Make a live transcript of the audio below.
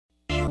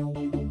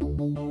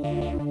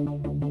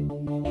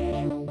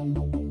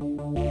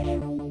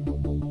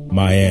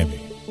Miami.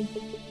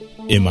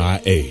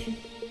 MIA.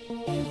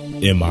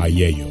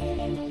 MIA.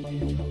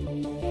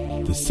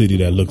 The city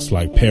that looks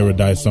like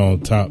paradise on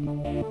top,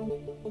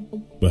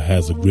 but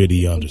has a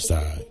gritty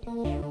underside.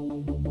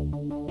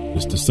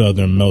 It's the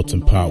southern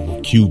melting pot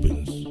with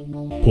Cubans,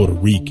 Puerto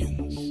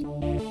Ricans,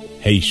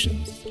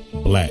 Haitians,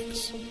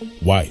 blacks,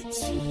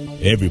 whites,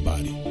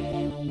 everybody.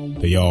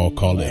 They all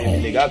call it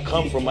home. Nigga, I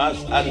come from, I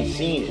done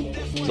seen it.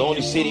 It's the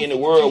only city in the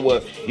world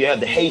where you have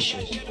the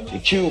Haitians, the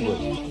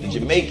Cubans, the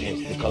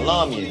Jamaicans, the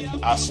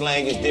Colombians. Our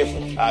slang is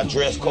different. Our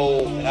dress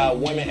code, our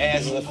women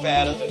asses are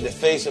fatter, the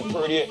face are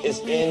prettier. It's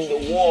in the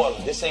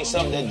water. This ain't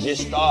something that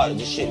just started.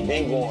 This shit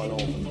been going on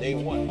from day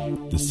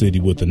one. The city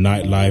with a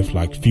nightlife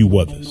like few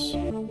others.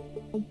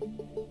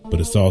 But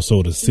it's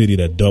also the city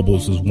that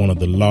doubles as one of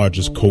the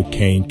largest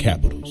cocaine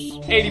capitals.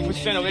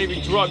 80% of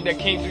every drug that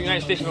came through the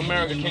United States of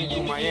America came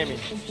through Miami.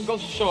 It goes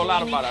to show a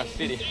lot about our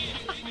city.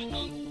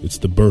 It's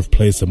the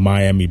birthplace of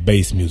Miami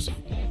bass music.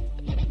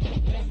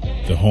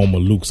 The home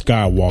of Luke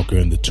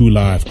Skywalker and the Two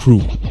Live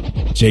Crew,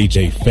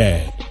 JJ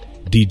Fad,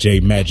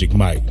 DJ Magic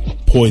Mike,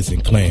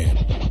 Poison Clan,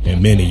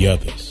 and many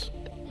others.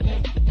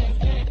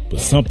 But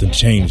something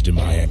changed in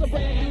Miami.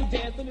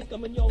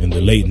 In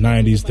the late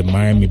 90s, the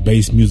Miami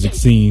bass music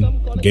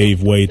scene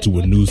gave way to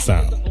a new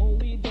sound.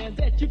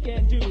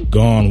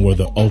 Gone were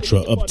the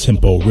ultra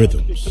up-tempo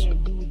rhythms,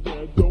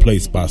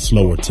 replaced by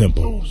slower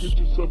tempos.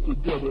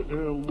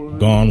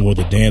 Gone were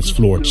the dance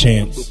floor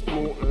chants,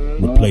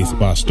 replaced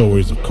by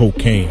stories of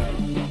cocaine,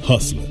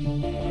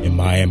 hustling, and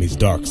Miami's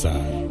dark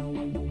side.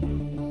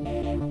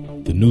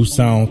 The new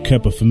sound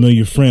kept a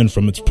familiar friend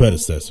from its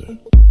predecessor,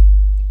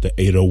 the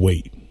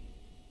 808.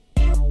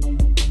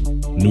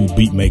 New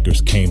beat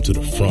makers came to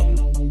the front.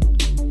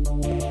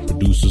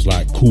 Producers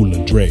like Kool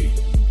and Dre,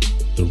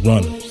 The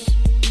Runners,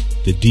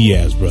 the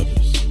Diaz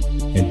Brothers,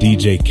 and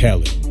DJ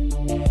Khaled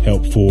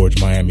helped forge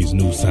Miami's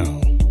new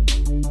sound.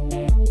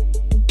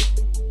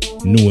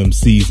 New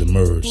MCs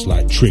emerged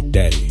like Trick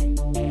Daddy,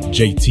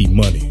 JT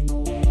Money,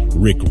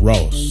 Rick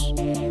Ross,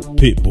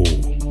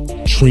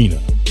 Pitbull, Trina,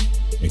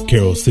 and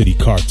Carol City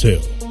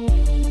Cartel.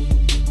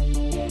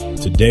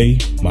 Today,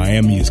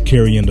 Miami is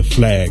carrying the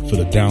flag for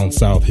the down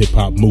south hip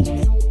hop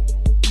movement.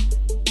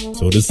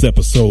 So this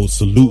episode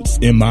salutes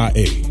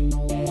MIA.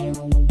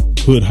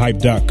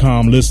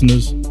 Hoodhype.com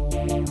listeners,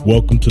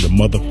 welcome to the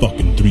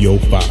motherfucking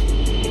 305.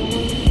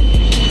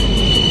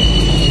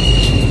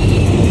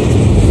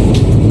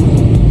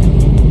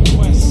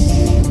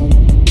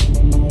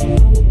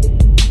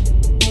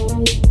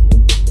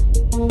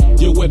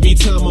 Every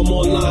time I'm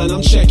online,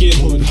 I'm checking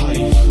Hood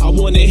Hype. I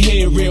wanna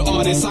hear real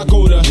artists, I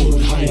go to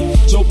Hood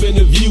Hype. Dope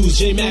interviews,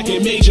 J-Mac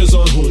and Majors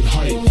on Hood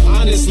Hype.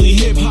 Honestly,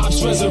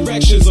 hip-hop's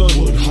resurrections on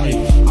Hood Hype.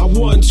 I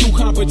won 2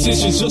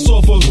 competitions just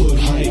off of Hood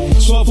Hype.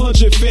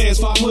 1,200 fans,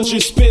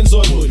 500 spins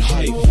on Hood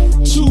Hype.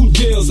 2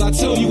 deals, I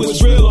tell you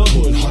it's real on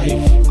Hood Hype.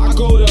 I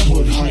go to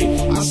Hood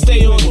Hype, I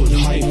stay on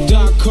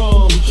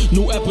HoodHype.com.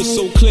 New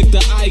episode, click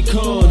the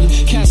icon.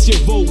 Cast your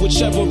vote,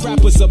 whichever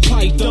rapper's a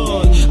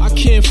python. I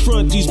can't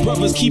front, these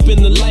brothers keeping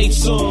the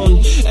lights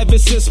on. Ever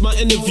since my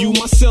interview,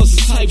 my sales is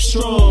type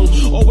strong.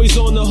 Always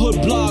on the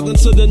Hood blog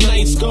until the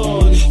night's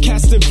gone.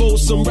 Casting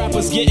votes, some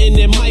rappers getting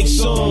their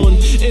mics on.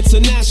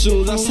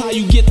 International, that's how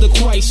you get the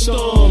quiet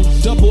storm.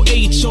 Double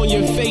H on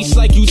your face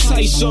like you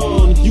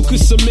Tyson. You could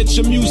submit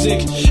your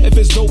music. If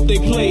it's dope, they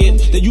play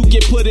it. Then you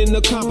get put in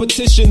the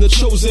competition, the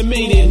chosen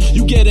made it.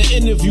 You get an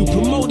interview,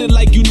 promoted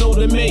like you know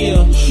the mayor.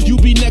 You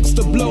be next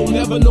to blow,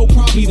 never know,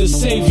 probably the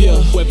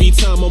savior. Every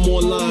time I'm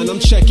online, I'm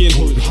checking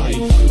Hood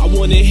Hype. I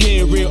wanna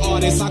hear real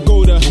artists, I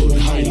go to Hood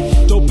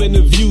Hype. Dope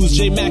interviews,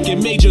 J-Mac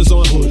and Majors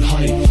on Hood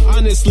Hype.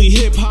 Honestly,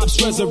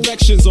 hip-hop's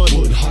resurrections on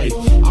Hood Hype.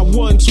 I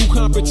won 2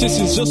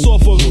 competitions just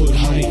off of Hood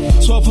Hype.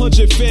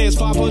 1,200 fans,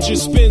 500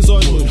 spins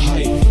on Hood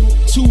Hype.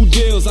 2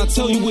 deals, I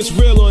tell you it's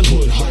real on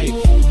Hood Hype.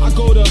 I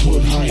go to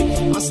Hood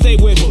Hype, I stay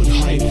with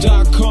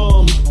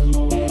HoodHype.com.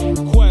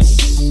 Quest,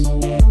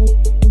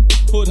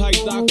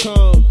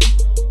 HoodHype.com.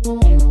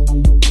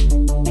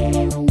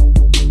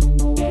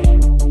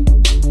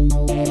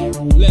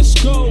 Let's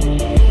go.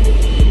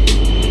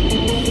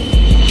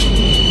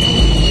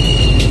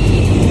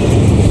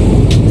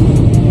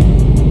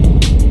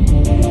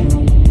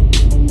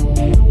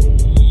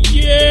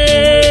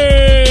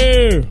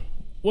 Yeah!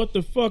 What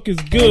the fuck is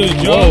good,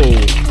 yo?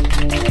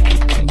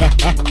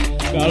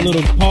 Got a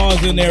little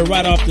pause in there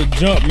right off the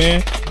jump,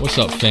 man. What's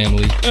up,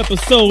 family?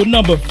 Episode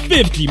number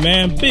 50,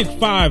 man. Big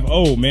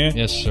 50, man.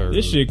 Yes, sir.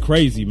 This shit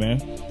crazy,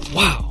 man.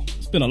 Wow.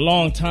 It's been a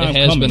long time. It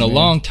has been a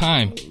long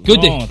time.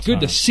 Good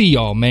to see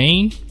y'all,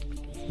 man.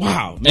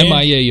 Wow, man.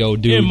 MIA, yo,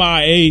 dude.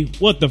 MIA,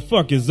 what the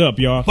fuck is up,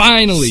 y'all?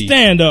 Finally.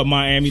 Stand up,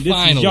 Miami. This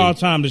Finally. is y'all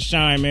time to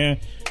shine, man.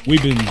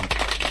 We've been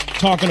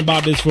talking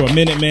about this for a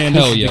minute, man.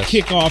 This Hell is yes.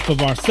 the kickoff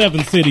of our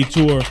 7-city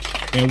tour,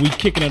 and we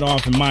kicking it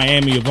off in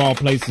Miami, of all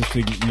places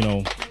to,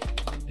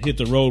 hit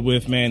the road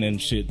with, man,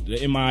 and shit.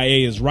 The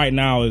MIA is right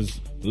now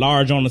is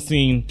large on the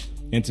scene,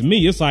 and to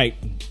me, it's like,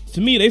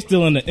 they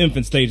still in the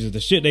infant stages. The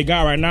shit they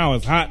got right now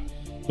is hot,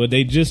 but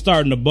they just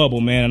starting to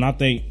bubble, man, and I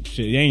think,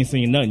 shit, you ain't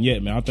seen nothing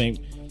yet, man. I think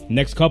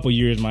next couple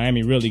years,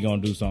 Miami really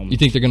gonna do something. You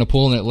think they're gonna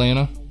pull in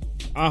Atlanta?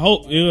 I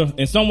hope. Yeah,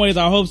 in some ways,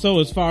 I hope so.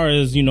 As far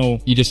as you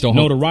just don't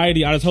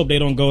notoriety. I just hope they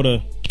don't go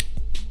to.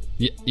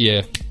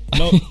 Yeah.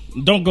 No,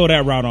 don't go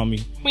that route on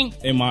me.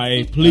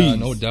 MIA, please.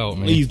 No doubt,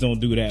 man. Please don't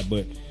do that.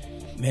 But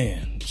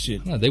man,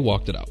 shit. They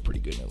walked it out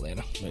pretty good in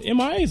Atlanta.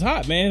 MIA's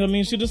hot, man. I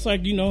mean, shit, just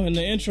like, in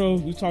the intro,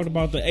 we talked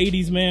about the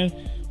 80s, man.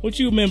 What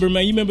you remember,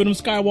 man? You remember them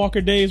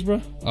Skywalker days, bro?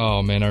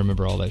 Oh, man, I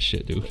remember all that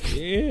shit, dude.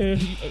 Yeah.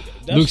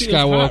 Luke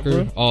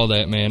Skywalker, hot, all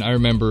that, man. I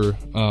remember,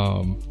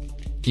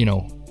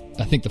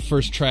 I think the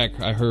first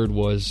track I heard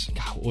was,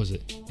 God, what was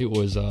it? It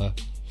was,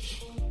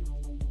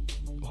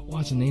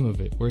 what's the name of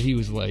it? Where he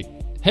was like,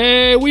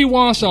 hey, we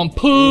want some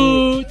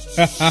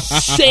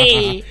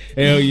pussy.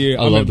 Hell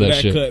yeah. I love that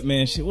shit. Cut,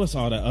 man. Shit, what's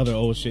all that other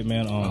old shit,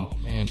 man? Oh,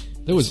 man.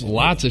 There was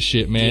lots of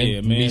shit, man.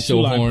 Yeah, man. Me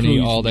So Horny,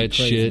 all that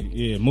crazy. shit.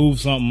 Yeah,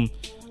 Move Something.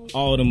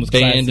 All of them was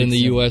Banned in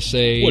the classics.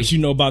 USA. What you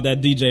know about that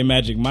DJ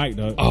Magic Mike,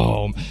 though?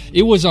 Oh,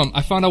 it was,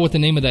 I found out what the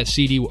name of that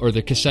CD or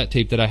the cassette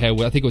tape that I had.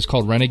 I think it was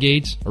called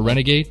Renegades or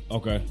Renegade.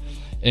 Okay.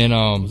 And,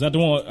 was that the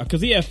one?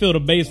 Because he had Feel the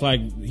Bass,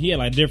 he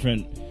had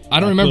different. I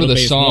don't remember the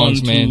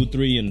songs, 1, man. 2,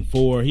 3, and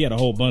 4. He had a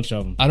whole bunch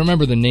of them. I don't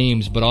remember the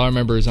names, but all I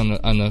remember is on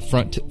the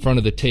front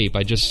of the tape.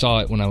 I just saw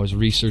it when I was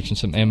researching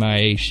some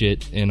MIA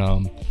shit,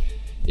 and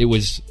it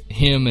was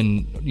him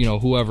and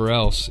whoever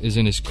else is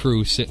in his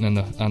crew sitting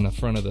on the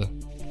front of the.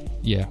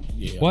 Yeah.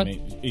 What? I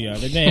mean, they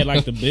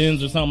had the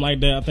Benz or something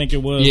like that. I think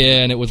it was.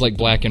 Yeah, and it was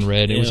black and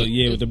red. It was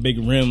with the big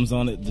rims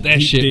on it.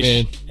 That shit,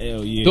 man.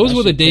 Hell yeah. Those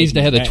were the days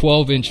they had the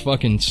 12-inch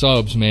fucking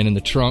subs, man, in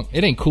the trunk.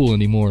 It ain't cool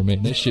anymore,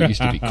 man. That shit used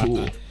to be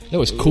cool. That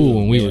was cool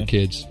when we were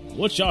kids.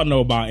 What y'all know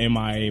about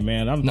MIA,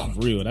 man? I'm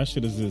not real. That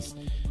shit is just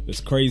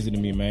it's crazy to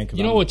me, man.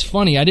 What's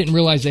funny? I didn't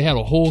realize they had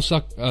a whole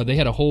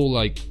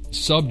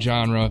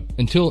subgenre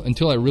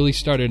until I really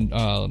started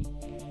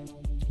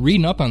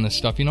reading up on this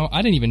stuff.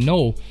 I didn't even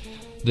know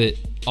that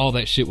all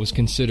that shit was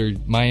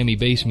considered Miami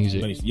bass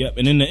music. Yep.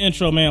 And in the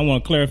intro, man, I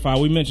want to clarify.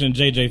 We mentioned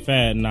JJ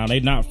Fad. Now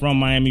they not from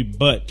Miami,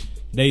 but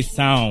they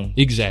sound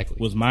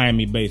was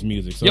Miami-based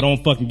music, so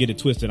don't fucking get it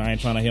twisted. I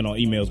ain't trying to hit on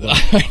emails, but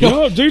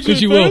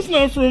JJ Fad's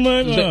not from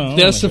Miami.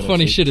 That's the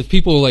funny shit. If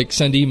people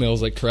send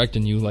emails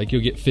correcting you,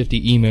 you'll get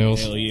 50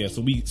 emails. Hell yeah!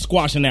 So we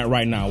squashing that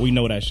right now. We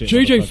know that shit.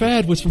 JJ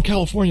Fad was from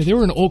California. They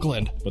were in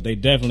Oakland, but they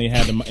definitely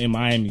had them in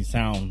Miami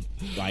sound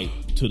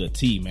to the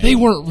T, man. They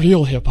weren't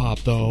real hip hop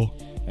though.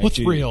 What's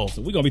real?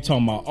 So we're going to be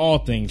talking about all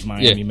things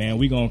Miami, man.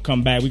 We're going to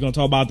come back. We're going to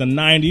talk about the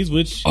 90s,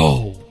 which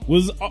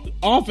was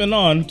off and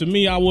on. To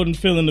me, I wasn't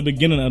feeling the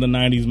beginning of the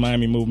 90s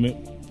Miami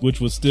movement, which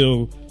was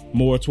still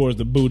more towards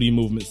the booty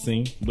movement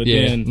scene. But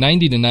then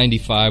 90 to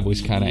 95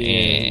 was kind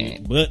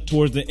of But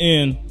towards the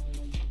end,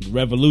 the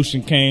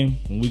revolution came,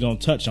 and we're going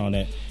to touch on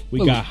that.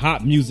 We got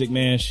hot music,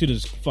 man. Shit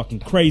is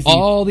fucking crazy.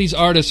 All these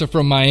artists are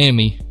from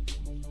Miami.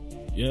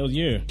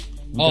 Yeah.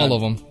 All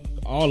of them.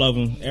 All of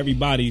them.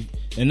 Everybody.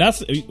 And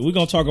we're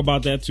going to talk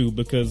about that too,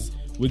 because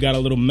we got a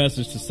little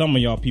message to some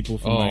of y'all people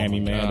from Miami,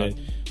 man.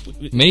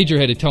 Major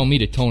had to tell me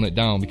to tone it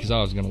down because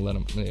I was going to let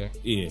him there.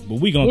 Yeah, but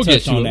we're going to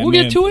touch on that, We'll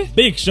get to it.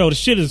 Big show. The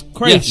shit is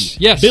crazy.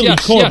 Yes, Billy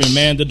Corgan,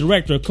 man, the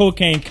director of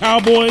Cocaine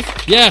Cowboys.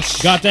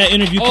 Yes. Got that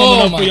interview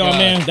coming up for y'all,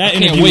 man. That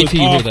interview is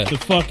off the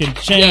fucking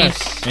chain.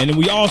 Yes. And then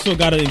we also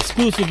got an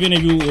exclusive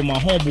interview with my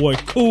homeboy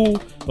Cool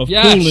of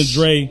Cool and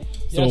Dre.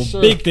 So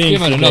big things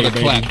Give it today, another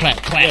baby. clap.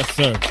 Yes,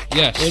 sir.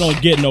 Yes. It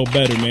don't get no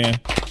better, man.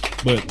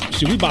 But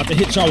shit, we about to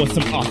hit y'all with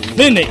some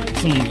authentic,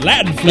 some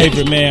Latin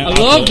flavor, man. I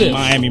love this.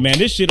 Miami, man.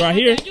 This shit right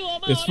here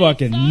is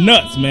fucking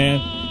nuts,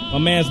 man. My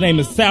man's name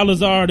is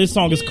Salazar. This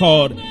song is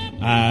called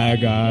I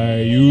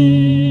Got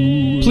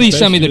You. Please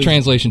send me the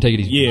translation. Take it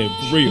easy. Yeah,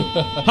 for real.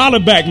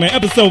 Holla back, man.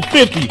 Episode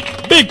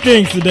 50. Big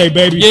things today,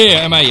 baby.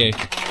 Yeah, MIA.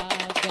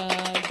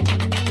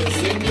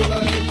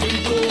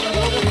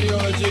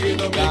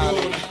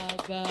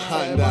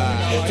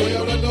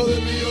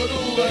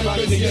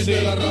 De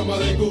la rama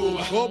de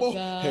Cuba, como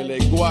el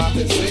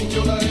lenguaje, te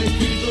enseño la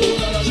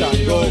escritura,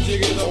 Chango,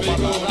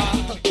 Omarra,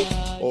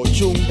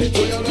 Ochun,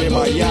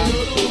 Yemayá,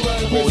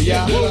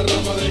 Oya, de la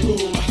rama de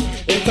Cuba.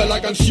 Esta es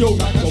la canción,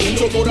 con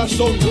mucho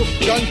corazón.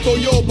 Canto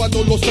yo para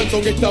todos los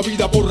santos en esta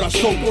vida por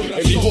razón.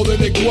 El hijo de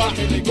Legua,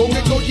 con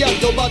el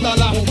collado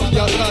Batalá. Y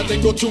atrás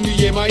tengo Chun y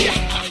Yemayá.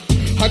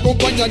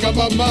 Acompañan a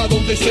mamá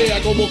donde sea,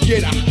 como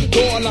quiera.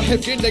 Todas las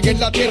defienden en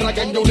la tierra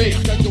cañonea.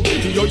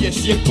 Y oye,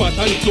 si es pa'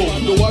 tanto,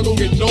 lo hago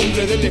en el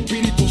nombre del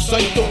Espíritu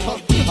Santo.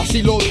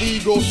 Así lo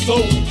digo,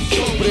 son.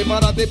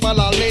 Prepárate pa'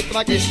 la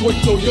letra que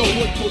suelto yo.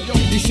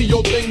 Y si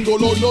yo tengo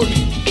el honor,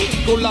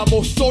 con la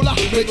voz sola,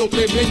 meto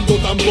tremendo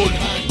tambor.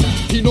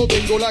 Y no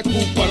tengo la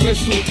culpa,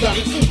 resulta.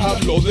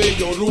 Hablo de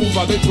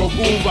Yoruba, de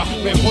Cuba,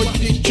 mejor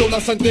dicho la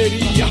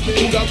santería.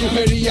 Una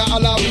brujería a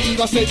la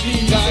viva se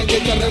tira. En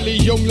esta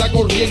religión la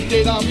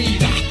corriente da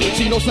vida.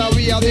 Si no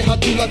sabía, deja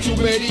tú la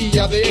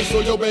chumería. De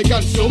eso yo me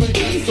canso.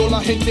 Toda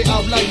la gente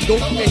hablando.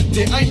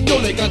 Este año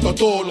le canto a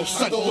todos los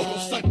santos.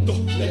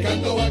 Le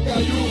canto a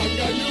Cayú,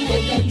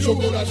 mucho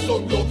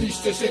corazón lo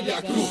dice Celia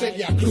Cruz,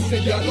 Celia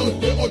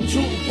Norte,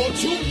 Ochun,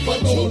 para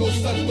todos los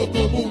santos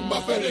como un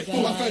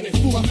maferefú.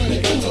 Le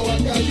canto a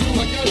Cayú,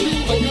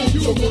 Con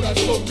mucho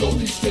corazón lo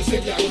dice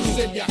Celia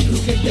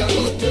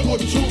Norte,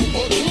 Ochum,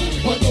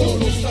 pa' todos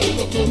los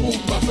santos con un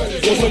mafere.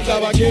 Yo soy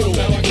tabaquero,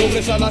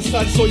 nombre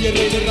Salazar, soy el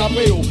rey del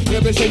rapeo.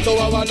 Represento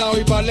Babalao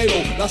y Valero,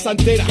 la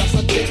santera,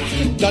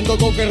 dando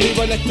coque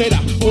arriba en la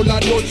estera. Por la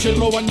noche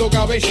robando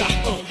cabeza,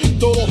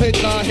 todos de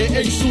traje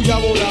en su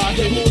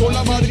yaboraje. Con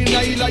la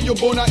madrina y la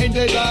yobona en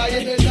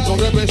detalle. Yo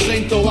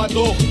represento a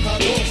dos,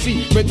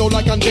 sí, meto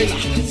la candela,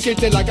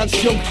 siente la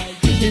canción.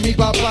 Y mi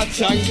papá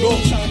Chango,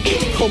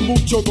 con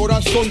mucho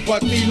corazón pa'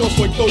 ti lo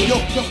suelto yo,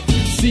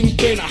 sin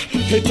pena,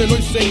 te lo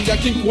enseña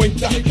quien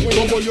cuenta,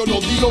 como yo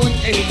lo digo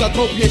en esta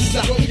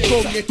tropieza,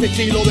 con este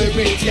estilo de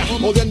bestia,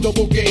 odiando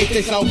porque este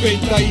es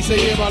aumenta y se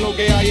lleva lo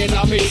que hay en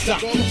la mesa,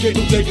 que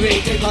tú te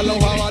crees, a los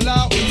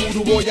jabalaos,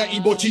 uruboya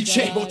y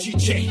bochiche,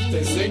 te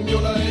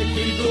enseño la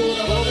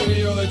escritura, lo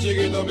mío de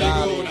chiquito mi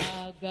cuna.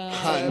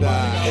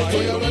 Anda,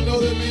 estoy hablando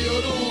de mi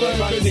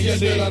Yoruba, especial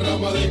de la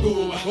rama de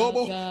Cuba.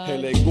 ¿Cómo?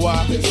 El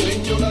lenguaje, te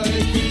enseño la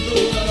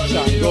escritura,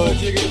 Chango,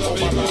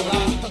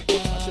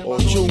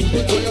 Ochum,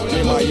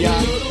 Yemayá,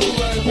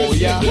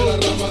 Oya, de la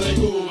rama de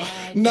Cuba.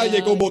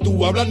 Nadie como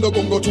tú, hablando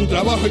con Gochun,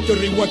 trabajo en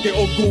terror igual que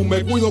Okun,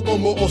 me cuido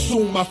como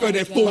Ozuma,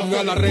 Ferefun,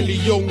 a la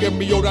religión, en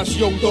mi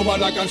oración, toma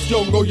la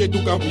canción, oye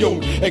tu campeón,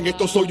 en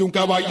esto soy un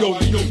caballón,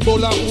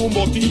 toda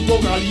humo tipo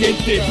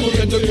caliente,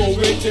 fluyendo el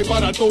cohete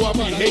para toda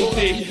mi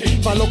gente,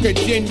 para lo que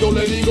entiendo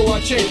le digo a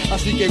Che,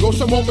 así que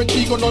goza un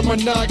momentico, no hay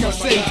más nada que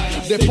hacer,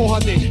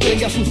 despójate,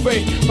 tenga su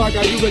fe, para que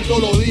ayuden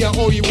todos los días,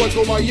 hoy igual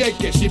como ayer,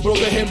 que si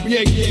protegen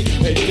bien,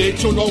 el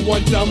techo no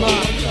aguanta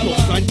más, los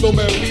santos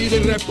me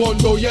piden,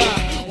 respondo ya,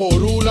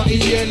 Orula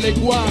y el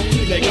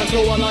lenguaje, le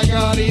canto a la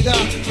caridad.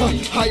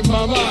 Ay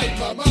mamá,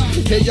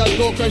 ella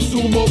toca en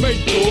su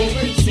momento.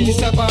 Si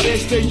se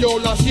aparece yo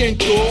la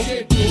siento.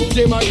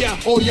 Yemayá,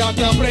 hoy ya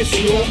te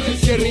aprecio.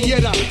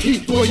 Guerrillera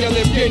y huella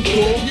de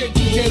viento.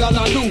 Queda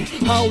la luz,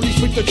 how we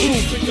speak the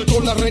truth.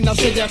 Con la reina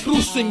Celia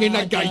Cruz singing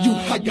I got you,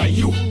 I got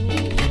you.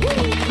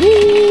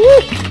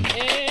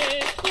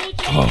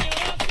 Oh,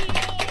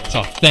 it's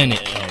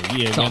authentic.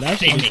 Yeah, it's man,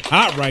 that's authentic.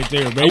 hot right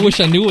there, baby. I wish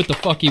I knew what the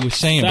fuck he was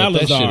saying, Salazar,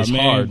 but that shit is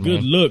man, hard,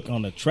 good man. look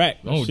on the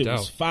track. That No shit doubt.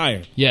 was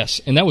fire.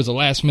 Yes, and that was a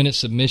last-minute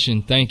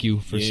submission. Thank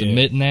you for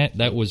submitting that.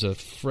 That was a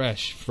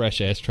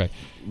fresh-ass track.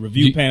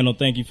 Review panel,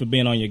 thank you for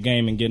being on your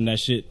game and getting that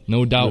shit.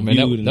 No doubt,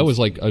 man. That was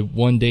like a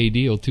one-day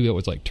deal, too. That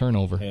was like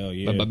turnover. Hell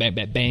yeah.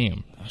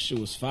 Bam. That shit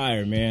was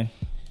fire, man.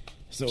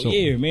 So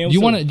yeah, man. Do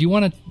you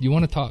want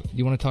to talk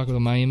about the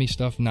Miami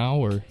stuff now,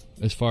 or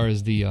as far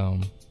as the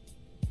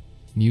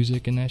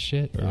music and that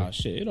shit? Or?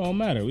 Shit, it don't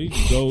matter. We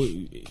can go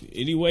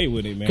any way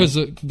with it, man. Because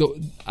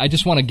I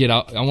just want to get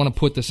out. I want to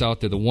put this out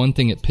there. The one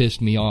thing that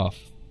pissed me off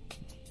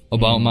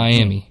about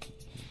Miami,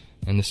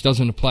 and this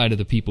doesn't apply to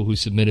the people who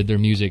submitted their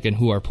music and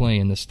who are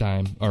playing this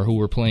time, or who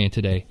were playing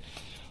today,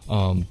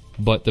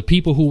 but the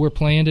people who were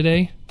playing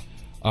today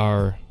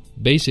are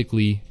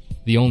basically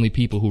the only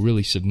people who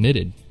really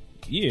submitted.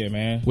 Yeah,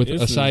 man.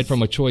 Aside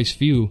from a choice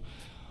few,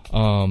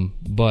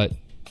 but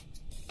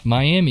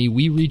Miami,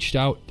 we reached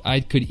out, I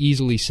could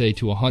easily say,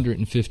 to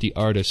 150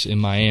 artists in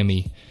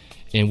Miami,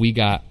 and we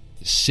got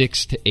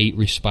 6 to 8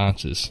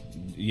 responses.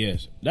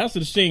 Yes. That's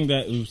the thing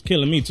that was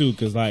killing me, too,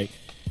 because, like,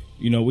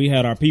 you know, we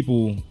had our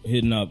people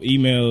hitting up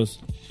emails,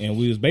 and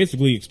we was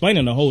basically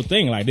explaining the whole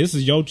thing. Like, this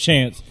is your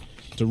chance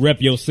to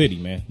rep your city,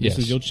 man. This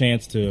is your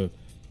chance to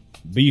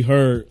be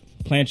heard,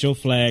 plant your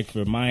flag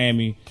for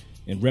Miami,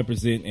 and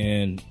represent.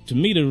 And to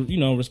me,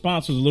 the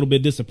response was a little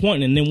bit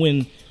disappointing. And then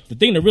when the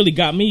thing that really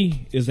got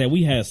me is that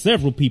we had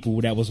several people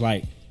that was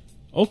like,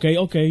 okay,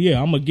 yeah,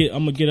 I'm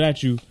gonna get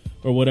at you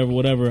or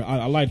whatever.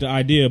 I like the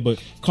idea,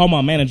 but call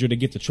my manager to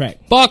get the track.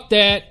 Fuck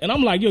that. And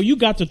I'm like, yo, you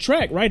got the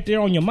track right there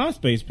on your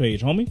MySpace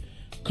page, homie.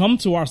 Come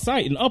to our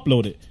site and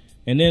upload it.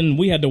 And then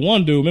we had the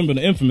one dude, remember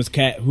the infamous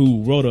cat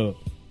who wrote a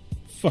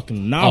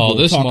fucking novel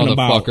this talking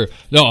motherfucker.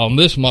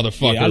 This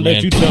motherfucker, yeah, I'll man.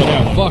 let you tell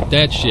that one. Fuck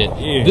that shit.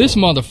 Yeah. This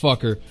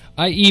motherfucker,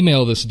 I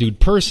emailed this dude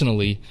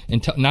personally,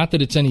 and not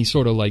that it's any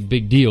sort of like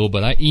big deal,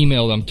 but I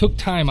emailed him, took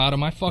time out of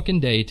my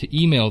fucking day to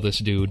email this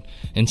dude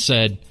and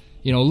said,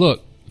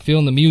 look,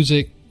 feeling the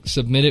music,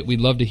 submit it, we'd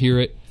love to hear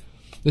it.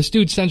 This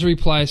dude sends a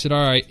reply,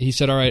 he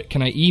said, all right,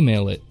 can I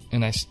email it?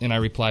 And I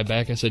replied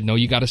back, I said, no,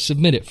 you got to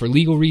submit it. For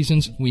legal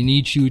reasons, we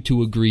need you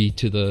to agree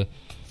to the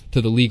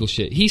legal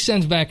shit. He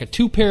sends back a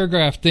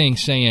 2-paragraph thing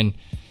saying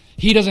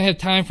he doesn't have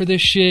time for this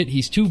shit.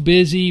 He's too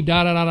busy.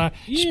 Yeah.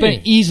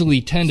 Spent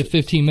easily 10 to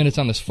 15 minutes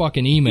on this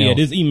fucking email. Yeah,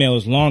 this email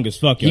is long as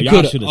fuck. Y'all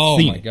should have seen it. Oh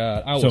my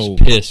god, I was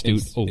pissed,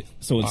 dude.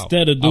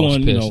 Instead of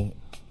doing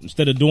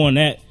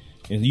that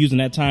and using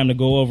that time to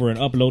go over and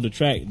upload the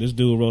track, this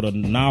dude wrote a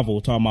novel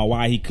talking about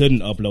why he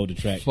couldn't upload the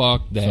track.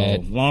 Fuck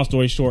that. So long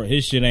story short,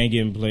 his shit ain't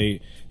getting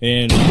played.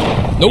 And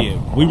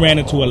we ran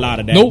into a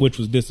lot of that, which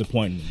was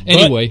disappointing.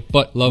 Anyway,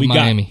 but love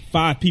Miami.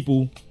 Got 5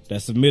 people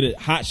that submitted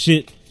hot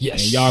shit.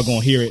 Yes. And y'all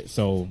gonna hear it.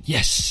 So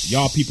yes,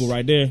 y'all people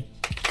right there,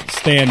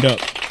 stand up.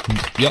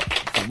 Yep.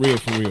 For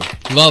real.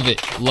 Love it.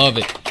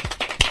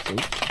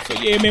 So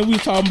yeah, man, we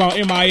was talking about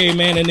MIA,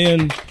 man, and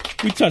then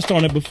we touched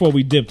on it before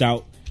we dipped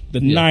out. The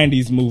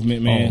 90s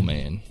movement, man. Oh,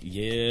 man.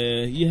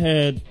 Yeah, you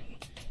had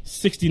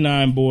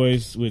 69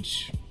 Boys,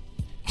 which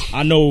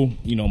I know,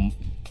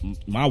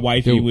 my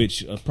wifey,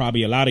 which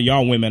probably a lot of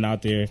y'all women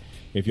out there,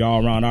 if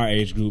y'all around our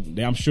age group,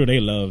 I'm sure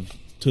they love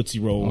Tootsie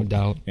Roll. No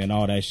doubt. And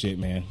all that shit,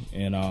 man.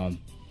 And,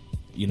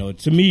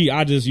 to me,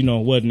 I just,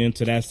 wasn't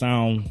into that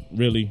sound,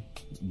 really.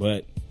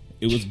 But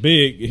it was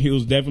big. It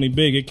was definitely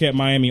big. It kept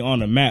Miami on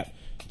the map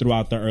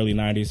throughout the early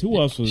 90s. Who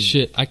else was...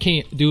 Shit, I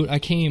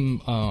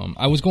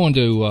was going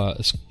to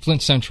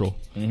Flint Central,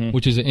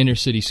 which is an inner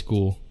city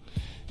school,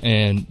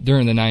 and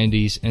during the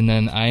 90s, and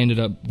then I ended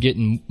up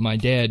getting... My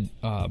dad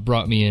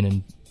brought me in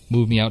and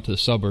moved me out to the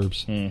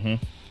suburbs in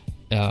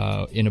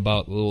about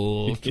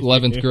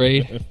 11th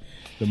grade.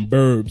 Them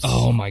burbs.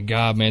 Oh, my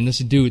God, man.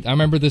 I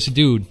remember this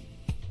dude,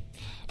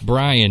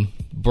 Brian,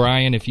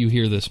 if you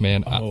hear this,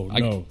 man,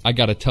 I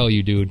got to tell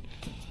you, dude.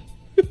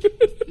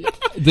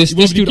 This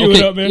dude...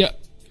 Okay, up, man?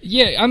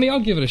 Yeah, I mean,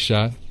 I'll give it a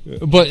shot.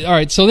 But, all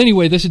right, so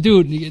anyway, this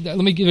dude, let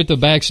me give it the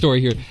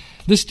backstory here.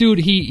 This dude,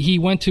 he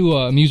went to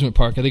an amusement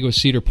park, I think it was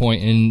Cedar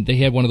Point, and they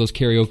had one of those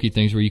karaoke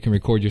things where you can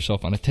record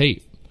yourself on a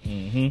tape.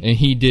 And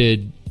he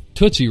did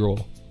Tootsie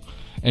Roll.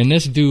 And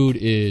this dude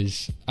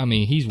is, I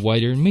mean, he's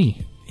whiter than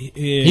me.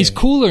 Yeah. He's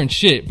cooler than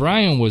shit.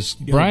 Brian was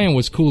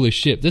cool as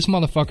shit. This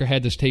motherfucker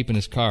had this tape in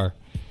his car,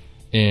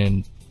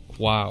 and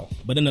wow.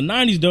 But in the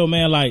 90s, though,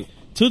 man, like,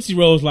 Tootsie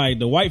Roll's like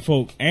the white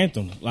folk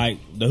anthem, like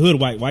the hood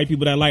white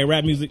people that like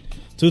rap music.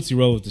 Tootsie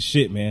Roll was the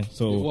shit, man.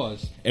 So it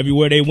was.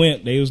 Everywhere they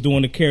went, they was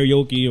doing the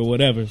karaoke or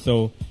whatever.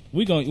 So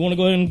you want to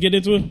go ahead and get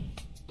into it?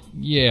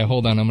 Yeah,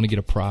 hold on. I'm gonna get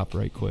a prop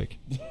right quick.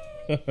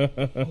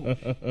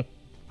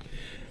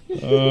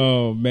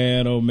 Oh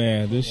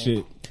man, this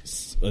shit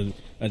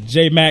a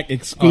J-Mac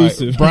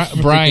exclusive. Right.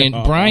 Brian,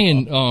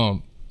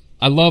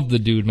 I love the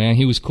dude, man.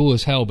 He was cool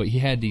as hell, but he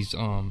had these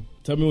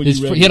Tell me when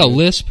you're ready. He had a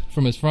lisp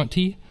from his front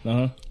teeth.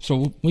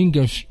 So we can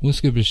go.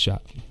 Let's give it a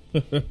shot.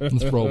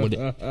 Let's roll with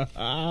it.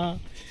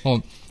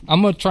 I'm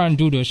gonna try and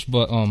do this,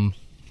 but with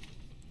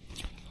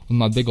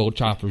my big old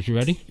choppers. You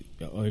ready?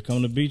 Oh, here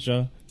come the beat,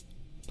 y'all.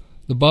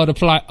 The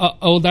butterfly.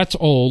 Oh, that's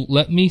old.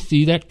 Let me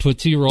see that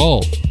Tootsie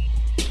Roll.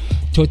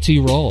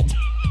 Tootsie Roll.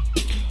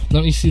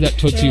 Let me see that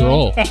Tootsie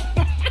Roll.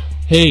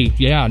 Hey,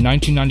 yeah,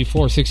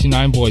 1994,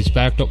 69 Boys,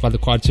 backed up by the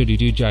Quad City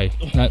DJ.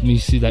 Let me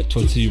see that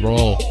Tootsie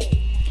Roll.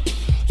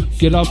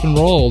 Get up and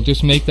roll.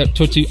 Just make that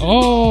Tootsie.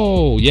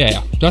 Oh,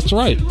 yeah, that's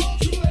right. To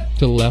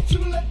the left, to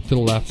the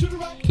left,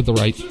 to the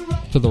right,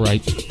 to the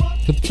right,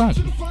 to the front,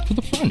 to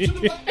the front,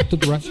 to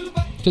the right,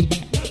 to the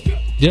back.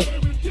 Dip.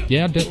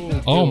 Yeah, dip.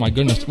 Oh, my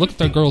goodness. Look at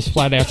that girl's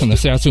flat ass in the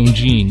Sassoon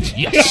jeans.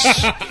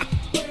 Yes.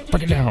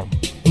 Break it down.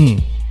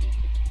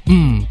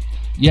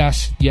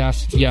 Yes,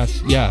 yes,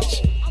 yes,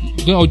 yes.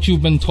 You know what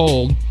you've been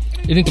told.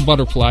 It ain't a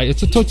butterfly.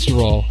 It's a Tootsie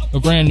Roll. A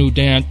brand new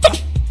dance.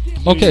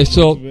 Okay,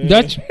 so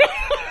that's...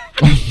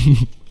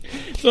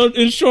 So,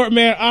 in short,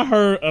 man, I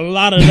heard a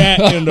lot of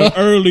that in the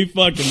early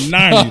fucking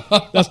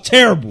 90s. That's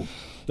terrible.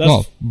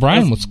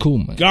 Brian was cool,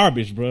 man.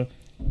 Garbage, bro.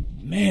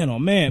 Man, oh,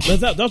 man.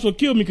 That's what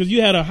killed me, because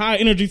you had a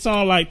high-energy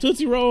song like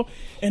Tootsie Roll,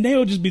 and they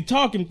would just be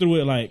talking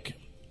through it like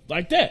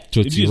that.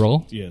 Tootsie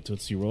Roll? Yeah,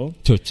 Tootsie Roll.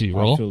 Tootsie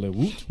Roll. I feel that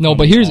whoop. No,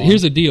 but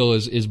here's the deal,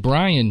 is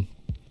Brian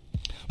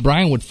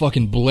would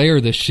fucking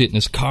blare this shit in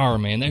his car,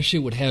 man. That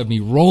shit would have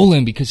me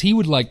rolling, because he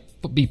would, like,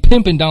 be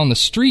pimping down the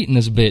street in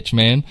this bitch,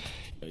 man.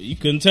 You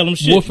couldn't tell him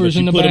shit. Woofers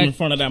in the put back. him in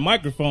front of that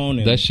microphone.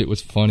 And that shit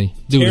was funny.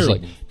 Dude was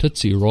like,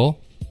 Tootsie Roll.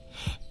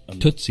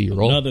 Tootsie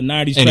Roll. Another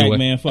 90s track,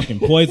 man. Fucking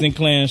Poison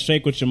Clan,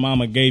 Shake What Your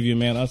Mama Gave You,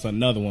 man. That's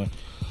another one.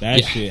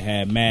 That shit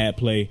had mad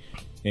play.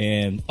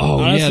 And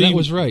honestly, that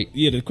was right.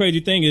 Yeah, the crazy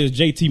thing is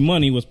JT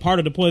Money was part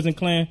of the Poison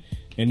Clan.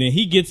 And then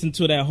he gets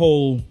into that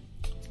whole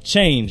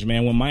change,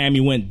 man, when Miami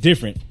went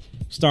different.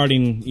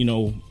 Starting,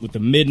 with the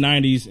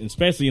mid-90s, and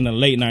especially in the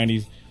late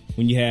 90s.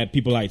 When you had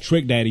people like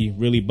Trick Daddy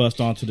really bust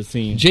onto the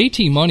scene.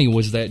 JT Money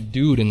was that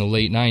dude in the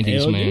late 90s,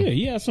 Hell man. Yeah,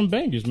 he had some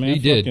bangers, man. He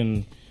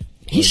did.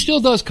 He still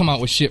does come out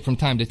with shit from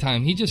time to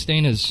time. He just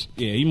ain't as...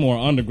 Yeah, he more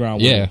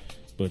underground. Yeah.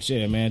 But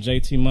yeah, man,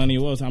 JT Money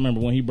I remember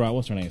when he brought,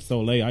 what's her name?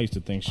 Soleil. I used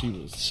to think she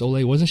was...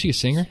 Soleil, wasn't she a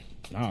singer?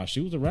 Nah, she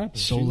was a rapper.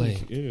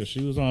 Soleil.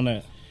 She was on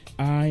that...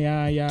 Oh,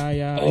 yeah.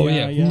 Who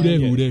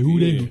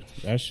that?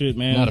 That shit,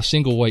 man. Not a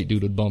single white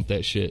dude would bump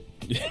that shit.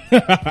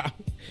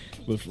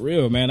 But for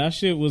real, man, that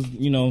shit was,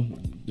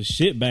 the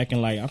shit back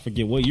in, like, I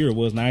forget what year it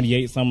was,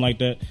 98, something like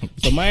that.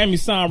 So Miami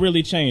sound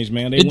really changed,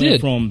 man. They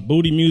went from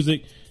booty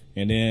music,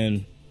 and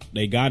then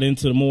they got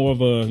into more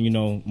of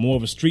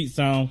a street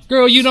sound.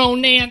 Girl, you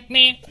don't nah.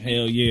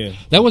 Hell yeah.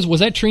 Was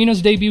that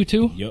Trina's debut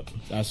too? Yep.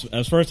 That's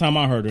the first time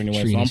I heard her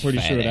anyway. Trina's so I'm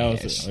pretty sure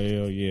that was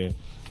hell yeah.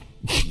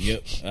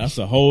 Yep. That's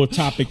a whole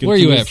topic. Where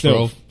you at,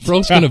 Fro?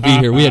 Fro's gonna be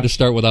here. We had to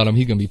start without him.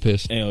 He's gonna be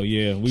pissed. Hell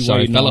yeah. We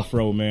Sorry, waiting fella. on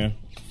Fro, man.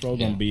 Fro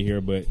gonna be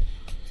here, but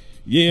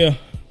yeah.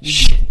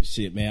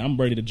 Shit, man. I'm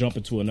ready to jump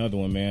into another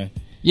one, man.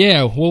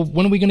 Yeah, well,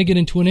 when are we gonna get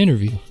into an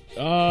interview?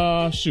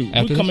 Shoot.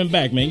 After We're coming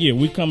back, man. Yeah,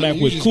 we come back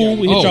with just Cool.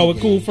 got- We hit y'all with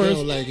man. Cool They first.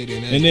 don't like it,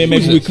 and And then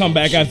maybe Who's we this? come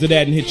back after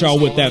that and hit y'all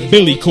with that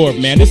Billy Corp,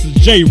 man. This is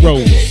J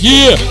Rose.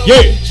 Yeah. Either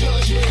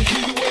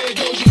way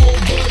it goes, you won't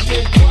budge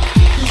it.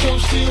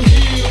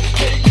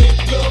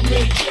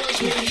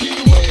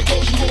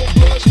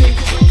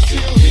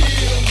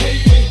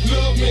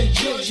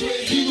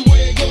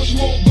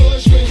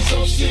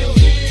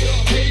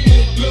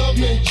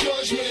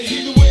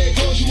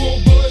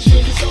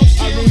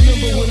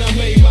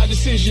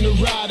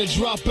 a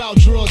dropout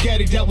drug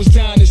addict that was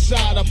down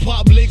inside. I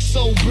popped licks,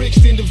 sold bricks,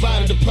 then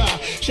divided the pie.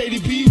 Shady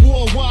B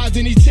wore wide,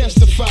 then he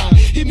testified.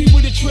 Hit me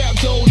with a trap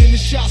door, then the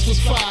shots was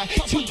fired.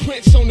 2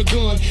 prints on the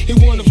gun,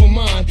 and one of them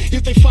mine.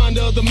 If they find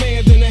the other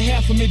man, then a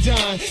half of me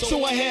dying.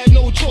 So I had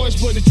no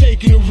choice but to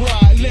take it a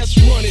ride. Let's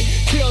run it.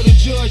 Tell the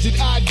judge that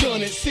I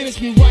done it. Sentence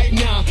me right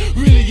now.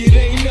 Really, it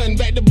ain't nothing.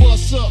 Back the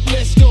bus up.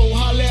 Let's go.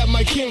 Holla at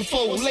my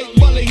kinfolk. Lake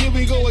Butler, here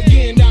we go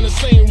again down the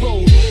same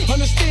road.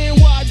 Understand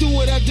why I do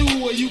what I do,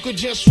 or you could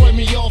just write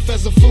me off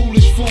as a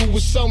foolish fool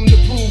with something to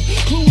prove.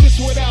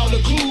 Clueless without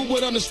a clue,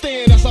 but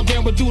understand that's how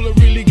Bambadula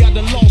really got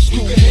the law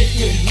school. You can hate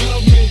me,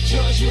 love me,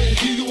 judge me.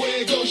 Either way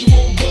it goes, you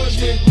won't budge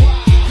me.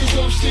 Why? Cause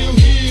I'm still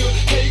here.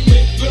 Hate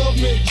me, love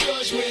me,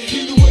 judge me.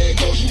 Either way it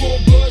goes, you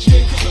won't budge me.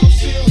 Cause I'm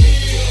still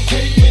here.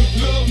 Hate me,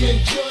 love me,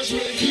 judge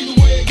me.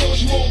 Either way it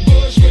goes, you won't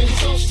budge me.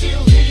 Cause I'm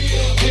still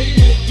here. Hate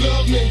me,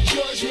 love me,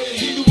 judge me.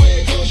 Either way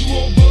it goes, you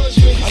won't budge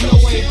me. I know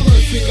I ain't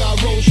perfect. I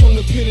rose from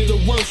the pit of the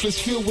worthless,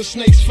 filled with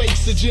snakes'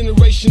 fakes, a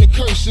generation of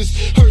curses.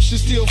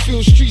 Hearses still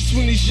feel streets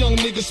when these young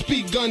niggas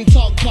speak. Gun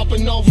talk,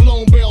 popping off,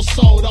 long barrel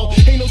sawed off.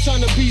 Ain't no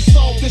time to be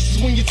soft. This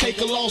is when you take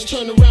a loss,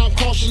 turn around,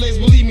 cross your legs,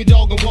 believe me,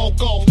 dog, and walk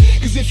off.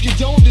 Cause if you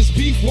don't, this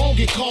beef won't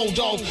get called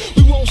off.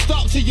 We won't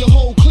stop till your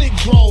whole clique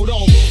drawed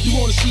off. You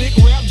want a slick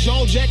rap,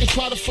 jaw jack, and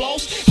try to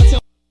floss? I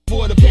tell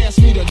boy to pass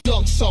me the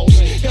duck sauce.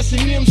 That's an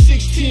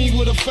M16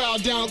 with a foul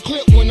down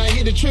clip. When I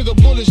hit the trigger,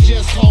 bullets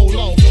just hold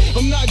on.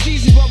 I'm not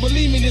Jeezy, but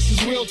believe me, this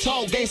is real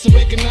talk. Gangsta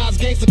recognize,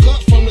 gangsta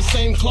cut from the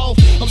same cloth.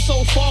 I'm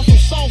so far from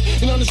soft,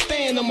 and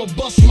understand I'ma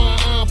bust my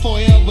iron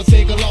forever.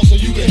 Take a loss so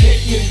you can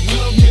hate me,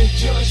 love me,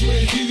 judge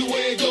me. Either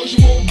way it goes,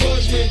 you won't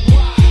budge me.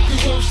 Why?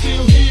 Cause I'm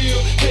still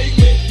here. Hate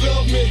me,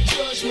 love me,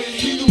 judge me.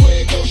 Either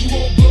way it goes, you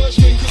won't budge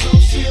me. Cause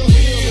I'm still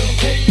here.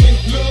 Hate me,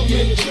 love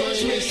me,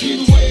 judge me.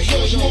 Either way it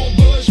goes, you won't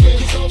budge me.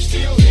 Cause I'm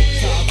still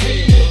here.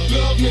 Hate me,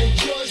 love me,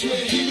 judge me.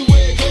 Either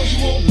way it goes, you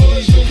won't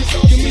budge me. Cause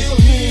I'm give me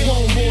some move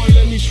on, boy,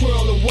 let me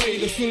twirl away.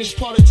 The finished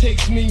product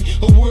takes me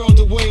a world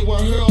away. Where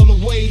I hurl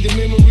away the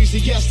memories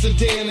of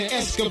yesterday and an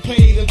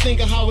escapade. And think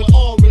of how it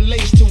all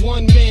relates to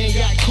one man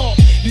got caught,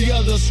 the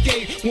other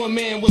escaped. One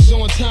man was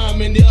on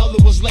time and the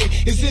other was late.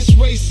 Is this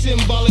race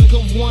symbolic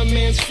of one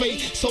man's fate?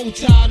 So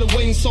tired of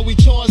waiting, so he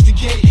charged the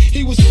gate.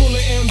 He was full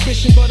of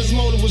ambition, but his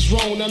motive was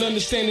wrong. Not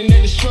understanding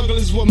that the struggle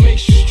is what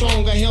makes you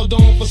strong. I held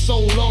on for so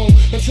long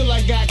until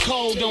I got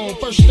called on.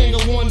 First thing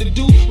I wanted to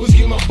do was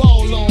get my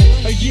ball on.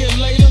 A year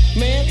later,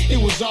 man,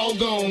 it was all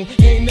gone.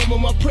 Ain't never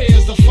my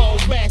prayers to fall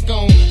back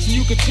on. So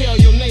you could tell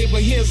your neighbor,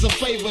 here's a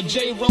favor.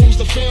 J. Rose,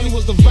 the family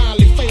was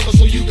divinely favored.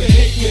 So you can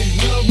hate me,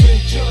 love me,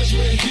 judge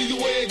me. Either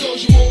way it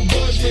goes, you won't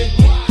budge me.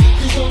 Why?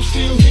 Cause I'm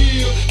still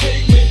here.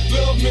 Hate me,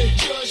 love me,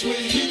 judge me.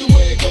 Either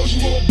way it goes,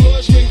 you won't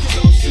budge me. Cause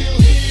I'm still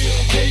here.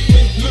 Hate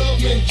me, love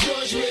me,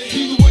 judge me.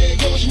 Either way it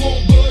goes, you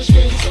won't budge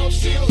me. Cause I'm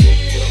still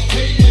here.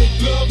 Hate me,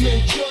 love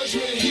me, judge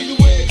me. Either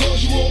way it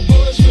goes, you won't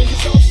budge me.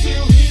 Cause I'm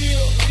still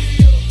here.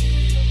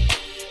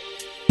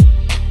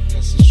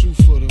 That's the truth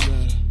for the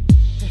matter.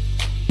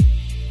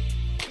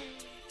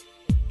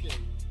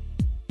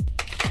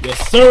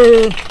 Yes,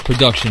 sir.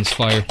 Production's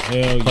fire.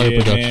 Hell fire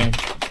yeah, production. man.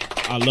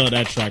 I love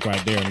that track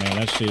right there, man.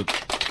 That shit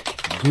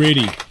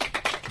gritty.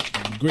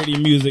 Gritty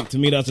music. To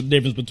me, that's the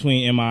difference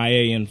between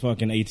MIA and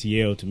fucking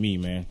ATL to me,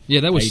 man.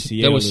 Yeah, that was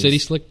City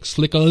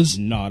Slickers.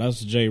 No,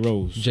 that's J.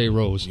 Rose. J.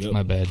 Rose, Yep.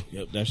 my bad.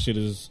 Yep, that shit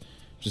is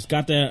just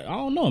got that. I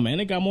don't know, man.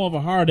 It got more of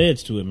a hard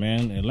edge to it,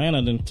 man.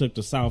 Atlanta then took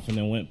the South and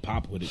then went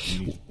pop with it to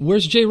me.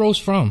 Where's J. Rose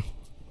from?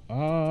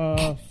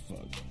 Fuck.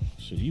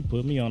 Shit, you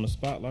put me on the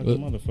spot like a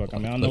motherfucker. I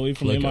mean, I know he's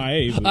from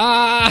MIA. But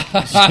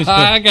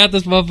I got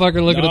this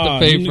motherfucker looking at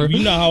the paper.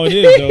 You know how it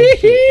is, though.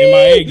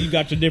 MIA, you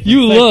got your different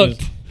You sectors.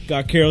 looked. You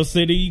got Carroll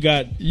City. You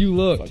got... You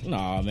looked.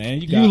 Nah, man.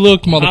 You got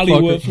looked, motherfucker.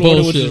 Hollywood,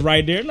 Florida, Bullshit. which is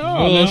right there. No,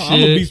 man. Bullshit. I'm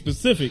going to be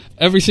specific.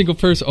 Every single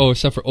person. Oh,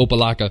 except for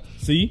Opalaka.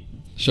 See?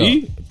 Shut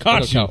See? up.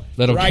 Caught Let you. him count.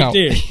 Let him right count.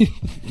 there.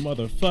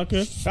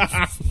 Motherfucker.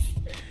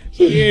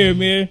 Yeah,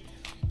 man.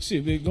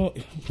 Shit, man.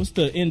 What's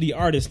the indie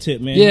artist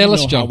tip, man? Yeah, You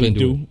let's know jump how we into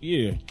do. it.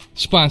 Yeah.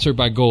 Sponsored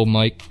by Gold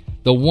Mike,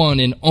 the one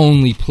and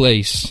only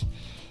place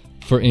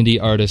for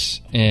indie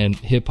artists and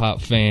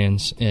hip-hop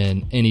fans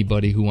and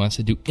anybody who wants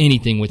to do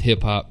anything with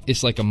hip-hop.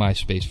 It's like a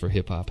MySpace for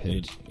hip-hop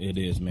heads. It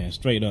is, man.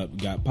 Straight up. You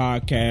got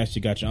podcasts,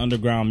 you got your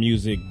underground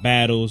music,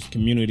 battles,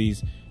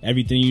 communities,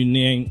 everything you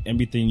need,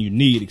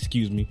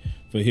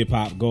 for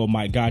hip-hop. Gold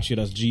Mike got you.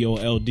 That's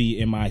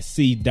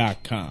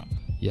GOLDMIC.com.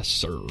 Yes,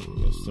 sir.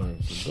 Yes, sir.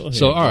 So go ahead.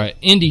 So, all right,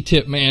 indie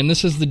tip, man.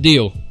 This is the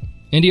deal.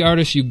 Indie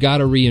artists, you got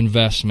to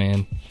reinvest,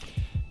 man.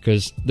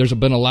 Because there's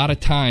been a lot of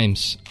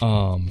times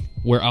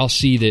where I'll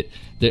see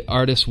that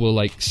artists will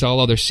like sell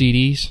all their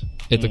CDs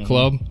at the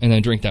club and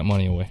then drink that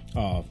money away.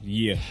 Oh,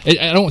 yeah.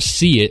 I don't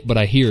see it, but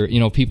I hear it. You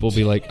know, people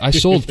be like, I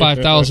sold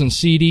 5,000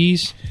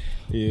 CDs,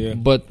 Yeah.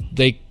 but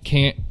they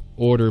can't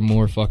order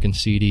more fucking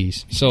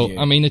CDs. So,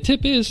 Yeah. I mean, the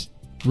tip is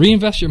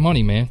reinvest your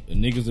money, man. The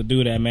niggas that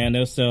do that, man,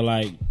 they'll sell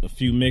like a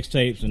few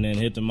mixtapes and then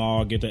hit them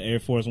all, get the Air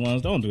Force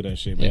Ones. Don't do that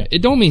shit, man. Yeah,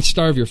 it don't mean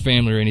starve your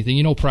family or anything.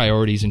 You know,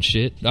 priorities and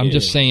shit. I'm Yeah,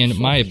 just saying,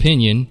 my fucking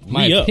opinion.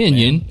 Re-up,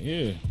 man.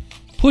 Yeah.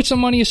 Put some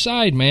money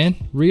aside, man.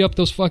 Re-up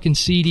those fucking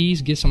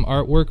CDs, get some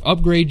artwork,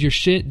 upgrade your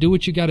shit, do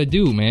what you got to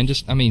do, man.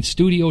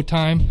 Studio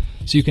time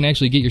so you can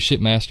actually get your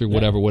shit mastered,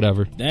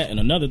 whatever. That and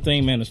another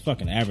thing, man, is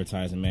fucking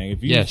advertising, man.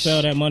 If you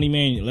sell that money,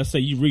 man, let's say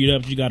you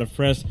re-up, you got a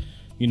fresh,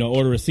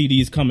 order of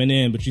CDs coming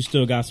in, but you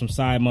still got some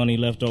side money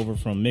left over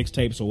from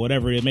mixtapes or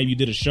whatever it is. Maybe you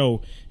did a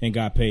show and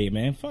got paid,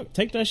 man. Fuck,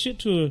 take that shit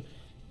to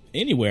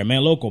anywhere,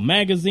 man. Local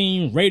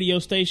magazine, radio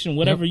station,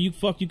 whatever you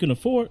can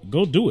afford,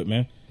 go do it,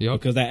 man. Yep.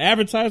 Because that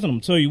advertising,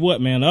 I'm tell you what,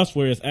 man, that's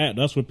where it's at.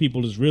 That's where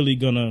people is really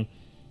gonna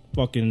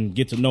fucking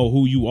get to know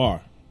who you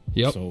are.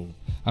 Yep. So,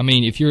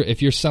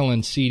 if you're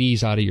selling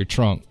CDs out of your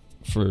trunk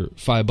for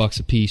 $5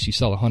 a piece, you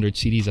sell 100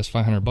 CDs, that's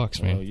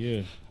 $500, man. Oh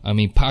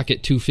yeah.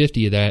 Pocket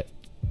 250 of that.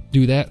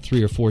 Do that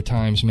 3 or 4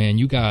 times, man.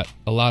 You got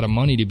a lot of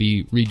money to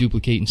be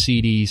reduplicating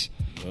CDs,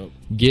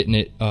 getting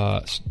it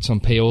some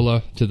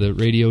payola to the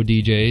radio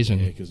DJs,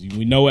 and because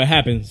we know what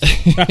happens.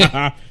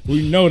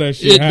 We know that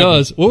shit. It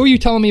does. What were you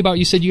telling me about?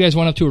 You said you guys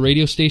went up to a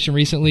radio station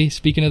recently.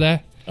 Speaking of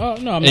that, oh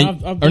no, I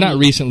mean, or not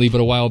recently, but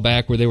a while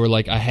back, where they were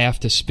like, "I have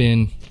to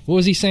spin." What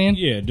was he saying?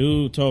 Yeah,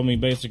 dude told me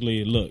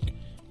basically, look,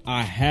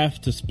 I have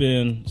to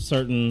spin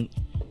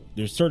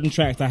There's certain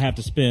tracks I have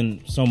to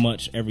spin so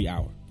much every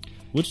hour.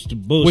 Which the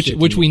bullshit.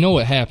 Which we know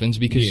it happens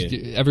because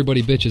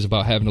everybody bitches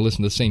about having to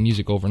listen to the same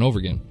music over and over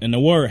again. And the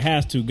word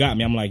 "has to" got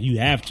me. I'm like, you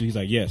have to? He's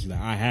like, yes. He's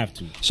like, I have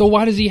to. So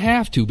why does he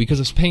have to?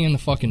 Because it's paying the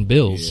fucking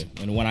bills.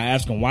 Yeah. And when I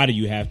ask him, why do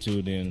you have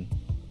to, then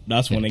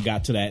that's when they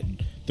got to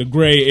the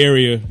gray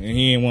area, and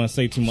he didn't want to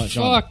say too much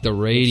on it. Fuck the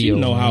radio, but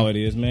you know man. how it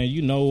is, man.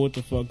 You know what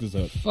the fuck is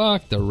up.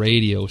 Fuck the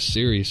radio,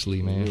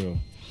 seriously, man.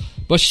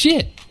 But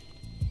shit,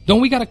 don't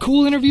we got a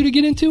cool interview to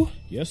get into?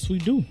 Yes, we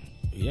do.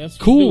 Yes,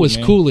 Cool was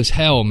cool as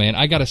hell, man.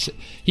 I gotta say,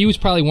 he was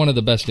probably one of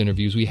the best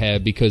interviews we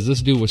had because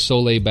this dude was so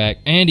laid back,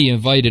 and he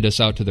invited us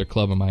out to their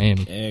club in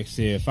Miami. Yeah,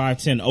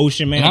 510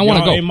 Ocean, man. And I want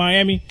to go in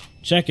Miami.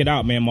 Check it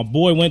out, man. My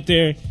boy went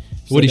there.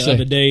 What did he say?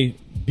 The other day,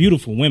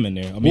 beautiful women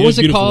there. I mean, what was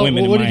it called?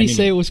 What did he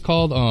say it was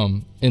called?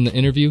 In the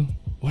interview.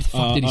 What the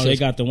fuck did he say? They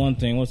got the one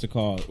thing. What's it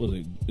called?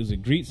 Is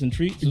it Greets and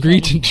Treats?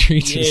 Greets and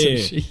Treats.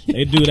 Yeah,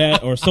 they do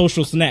that. Or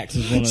Social Snacks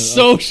is one of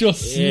Social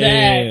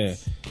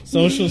Snacks. Yeah.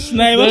 Social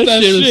Snacks. What's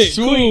that shit?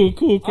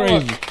 Cool,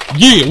 crazy.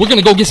 Yeah, we're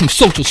gonna go get some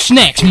social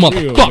snacks,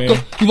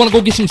 motherfucker. You wanna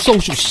go get some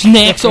social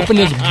snacks up in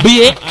this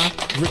bitch?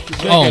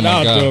 Oh my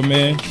god, though,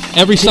 man.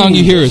 Every song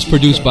you hear is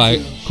produced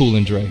by Cool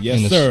and Dre.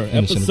 Yes, sir.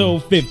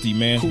 Episode 50,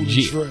 man. Cool and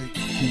Dre.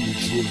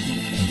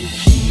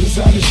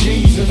 Designer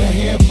jeans and a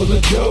handful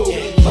of dough.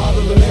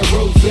 Bottle of that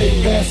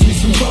rosé, pass me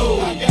some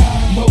more. I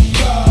got more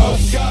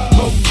cars,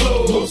 more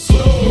flows,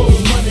 more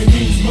money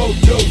means more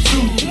dough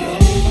too.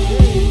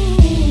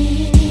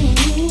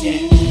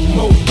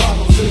 More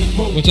bottles and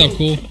more. What's up,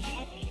 Cool?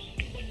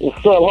 What's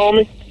up,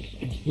 homie?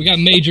 We got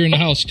Major in the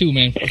house too,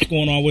 man. What's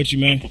going on with you,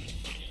 man?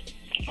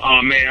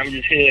 Oh man, I'm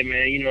just here,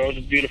 man. You know, it's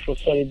a beautiful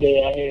sunny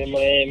day out here in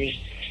Miami.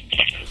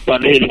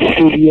 About to hit the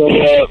studio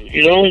up.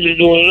 Just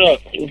doing it up.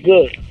 It's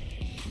good.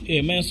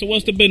 Yeah, man. So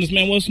what's the business,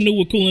 man? What's new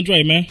with Cool and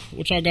Dre, man?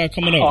 What y'all got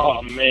coming up?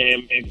 Oh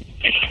man.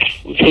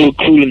 We're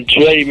Cool and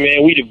Dre,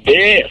 man. We the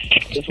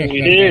best. That's what we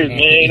is, man.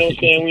 You know what I'm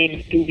saying? We in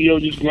the studio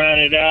just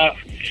grinding it out.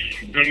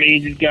 I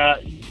mean, just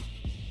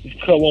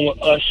cut one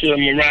with Usher,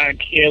 Mariah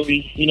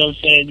Carey. You know what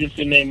I'm saying? Just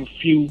to name a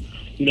few.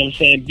 You know what I'm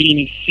saying?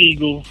 Beanie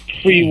Siegel,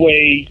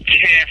 Freeway,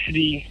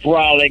 Cassidy,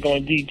 Brolic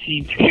on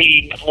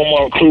DT3,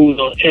 Omar Cruz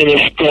on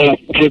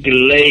Interscope,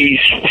 Brooklyn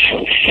Lace,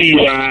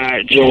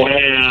 C-Ride,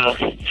 Joanna,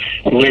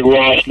 Rick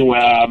Ross' new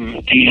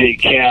album,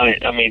 DJ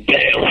Khaled. I mean,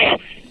 damn,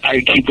 I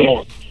can keep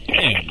going.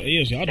 Damn,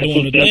 y'all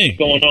doing the thing. That's what's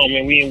going on,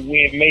 man.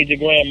 We in major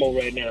grand mode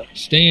right now.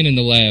 Staying in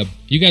the lab.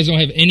 You guys don't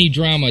have any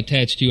drama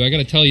attached to you. I got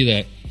to tell you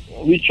that.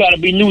 We try to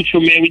be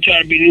neutral, man. We try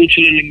to be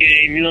neutral in the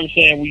game. You know what I'm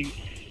saying? We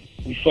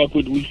fuck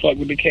with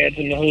the cats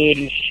in the hood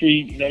and the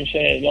street. You know what I'm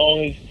saying? As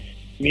long as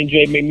me and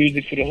Dre make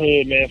music for the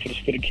hood, man,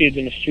 for the kids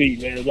in the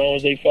street, man. As long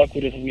as they fuck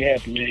with us, we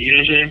happy, man. You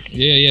know what I'm saying?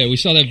 Yeah. We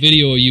saw that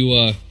video of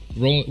you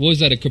rolling. What was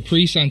that? A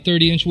Caprice on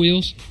 30-inch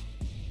wheels?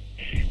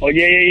 Oh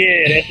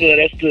yeah.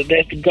 That's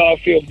the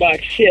Garfield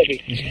box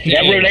Chevy.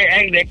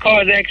 That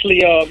car's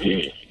actually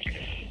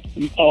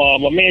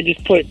my man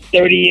just put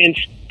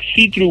 30-inch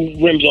see-through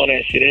rims on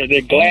that shit.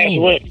 They're glass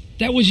rims.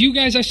 That was you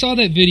guys? I saw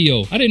that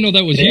video. I didn't know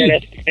that was you. Yeah,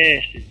 that's my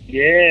man shit.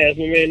 Yeah, that's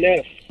my man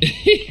Netta.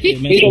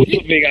 He's so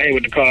big out here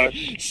with the cars.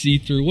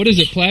 See-through. What is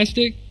it,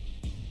 plastic?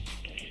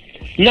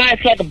 Nah,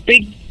 it's like a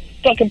big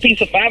fucking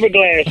piece of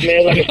fiberglass,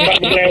 man. Like a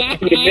fiberglass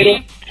through the middle.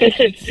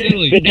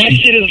 Silly. But that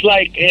shit is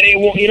like, it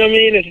won't, you know what I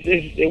mean?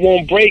 It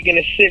won't break, and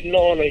it's sitting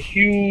on a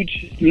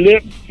huge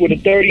lip with a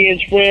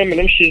 30-inch rim, and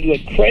them shits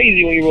look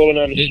crazy when you're rolling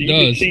down the street. It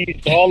does. You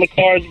can see all the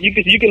cars. You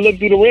can look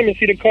through the rim and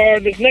see the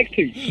car that's next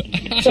to you.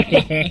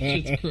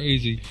 That's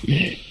crazy.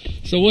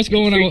 So what's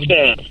going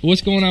on?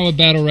 What's going on with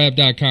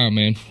BattleRap.com,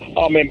 man?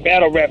 Oh man,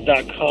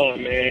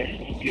 BattleRap.com,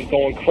 man. It's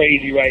going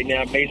crazy right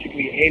now.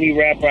 Basically, any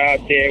rapper out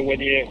there,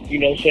 whether you're,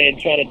 trying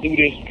to do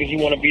this because you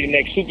want to be the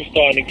next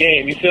superstar in the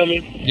game, you feel me?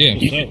 Yeah.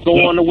 You just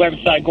go on the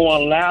website, go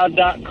on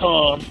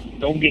Loud.com.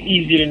 Don't get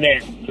easier than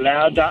that.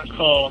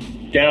 Loud.com.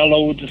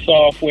 Download the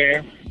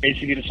software.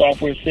 Basically, the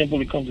software is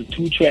simple. It comes with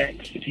 2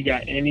 tracks. If you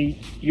got any,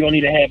 you don't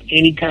need to have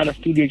any kind of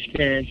studio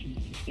experience.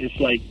 It's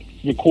like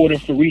recording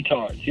for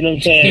retards. You know what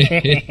I'm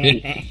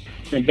saying?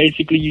 And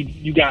basically,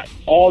 you got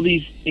all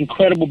these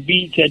incredible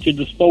beats at your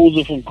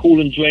disposal from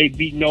Cool and Dre,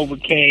 Beating Over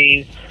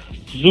Kane,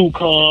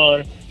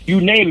 Zukon, you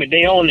name it,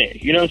 they on there.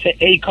 You know what I'm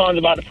saying? Akon's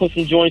about to put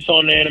some joints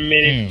on there in a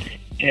minute.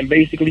 And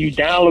basically, you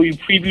download, you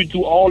preview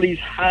through all these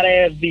hot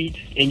ass beats,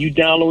 and you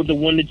download the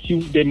one that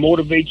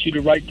motivates you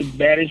to write the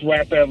baddest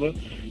rap ever.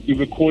 You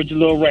record your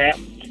little rap,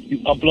 you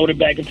upload it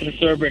back into the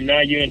server, and now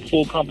you're in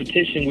full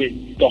competition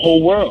with the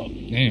whole world.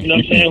 Damn. You know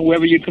what I'm saying?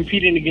 Whoever you're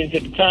competing against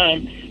at the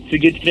time to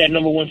get to that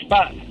number 1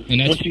 spot.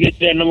 Once you get to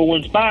that number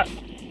 1 spot,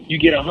 you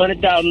get a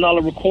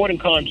 $100,000 recording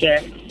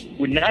contract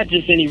with not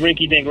just any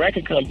rinky-dink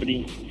record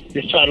company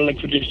that's trying to look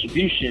for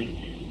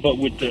distribution, but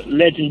with the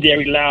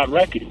legendary Loud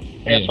Records,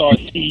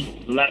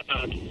 SRC,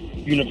 Loud,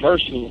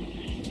 Universal.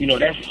 You know,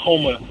 that's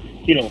home of,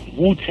 you know,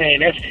 Wu-Tang.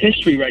 That's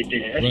history right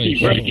there. That's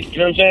Steve Records. You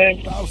know what I'm saying?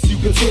 You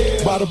can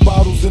tell by the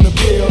bottles in the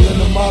bill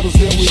and the models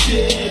that we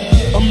share.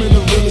 I'm in the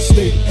real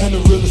estate and the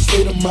real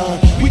estate of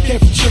mind. We came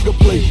from trigger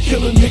play,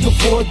 kill a nigga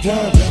for a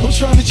dime. I'm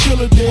trying to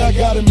chill a day, I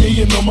got $1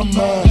 million on my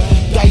mind.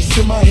 Dice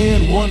in my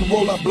hand, one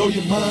roll, I blow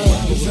your mind.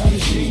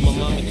 My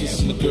mama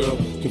kissing the girl,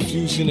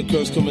 confusion and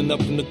curse coming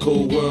up in the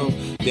cold world.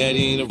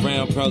 Daddy ain't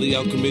around, probably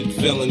out committing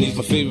felonies.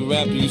 My favorite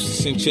rapper used to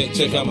sing,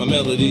 check out my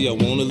melody. I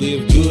wanna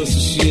live good, so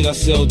shit, I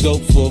sell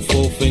dope for a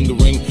 4-finger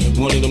ring.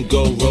 One of them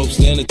gold ropes.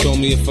 Nana told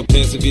me if I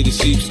pass, I get a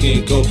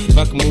sheepskin coat. If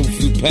I can move a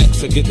few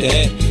packs, I get the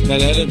hat. Now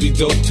that'd be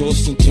dope.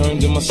 Tossed and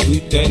turned in my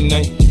sleep that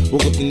night.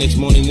 Woke up the next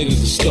morning, niggas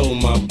have stole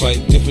my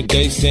bike. Different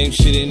day, same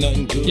shit, ain't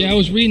nothing good. Yeah, I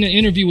was reading an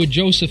interview with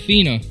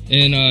Josephina,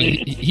 and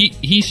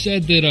he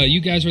said that you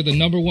guys are the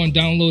 #1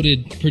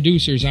 downloaded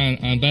producers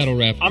on Battle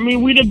Rap. I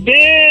mean, we the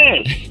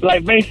best.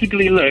 Like,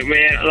 basically, look,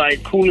 man,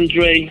 like Cool and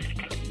Dre,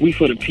 we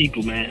for the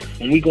people, man.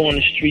 When we go on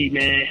the street,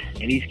 man,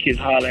 and these kids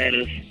holler at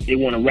us, they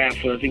want to rap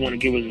for us, they want to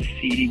give us a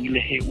CD,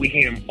 we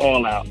hear them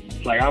all out.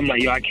 Like, I'm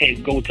like, yo, I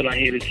can't go till I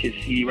hear this kid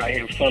CD right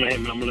here in front of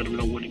him, and I'm going to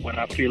let him know what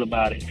I feel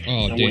about it.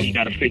 And what he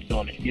got to fix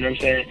on it. You know what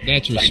I'm saying?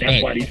 That's respect. Like,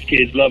 that's why these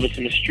kids love us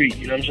in the street.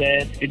 You know what I'm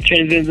saying? It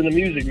transcends into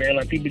music, man.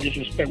 Like, people just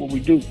respect what we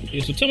do.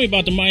 Yeah, so tell me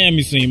about the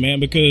Miami scene, man,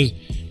 because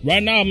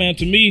right now, man,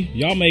 to me,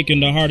 y'all making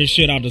the hardest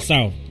shit out the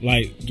South.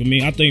 Like, to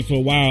me, I think for a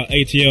while,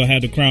 ATL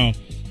had the crown.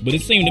 But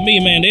it seemed to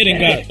me, man, they done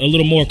got a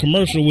little more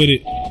commercial with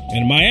it.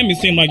 And Miami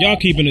seemed like y'all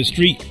keeping it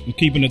street and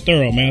keeping it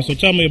thorough, man. So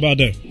tell me about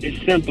that.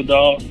 It's simple,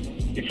 dog.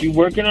 If you're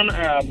working on an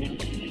album,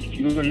 if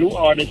you're a new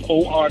artist,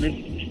 old artist,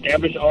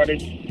 established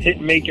artist,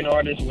 hit-making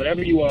artist,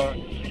 whatever you are,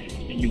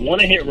 and you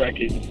want a hit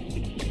record,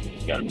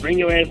 you got to bring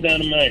your ass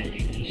down to Miami.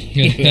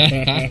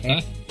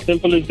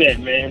 Simple as that,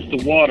 man.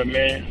 It's the water,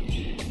 man.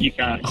 You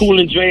got Cool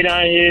and Dre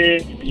down here.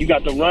 You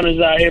got the Runners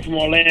out here from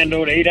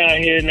Orlando. They down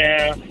here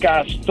now.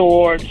 Got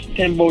Storch,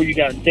 Timbo. You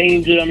got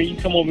Danger. I mean,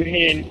 you come over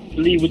here and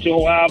leave with your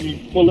whole album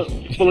full of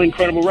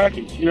incredible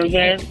records. You know what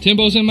I'm saying?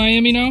 Timbo's in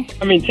Miami now?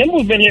 I mean,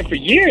 Timbo's been here for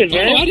years,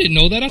 man. Oh, I didn't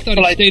know that. I thought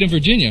he stayed in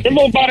Virginia.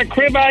 Timbo bought a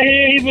crib out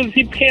here.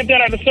 He camped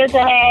out at the Circle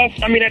House.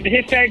 I mean, at the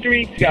Hit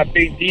Factory. You got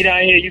Big D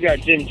down here. You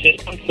got Jim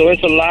Chip. So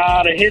it's a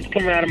lot of hits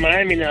coming out of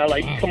Miami now.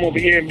 Like, you come over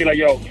here and be like,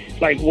 yo,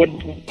 like what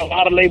a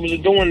lot of labels are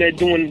doing, they're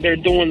doing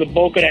the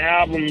bulk of the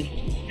albums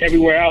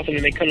everywhere else, and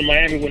then they come to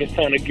Miami when it's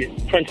time to get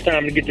crunch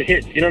time to get the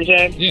hits. You know what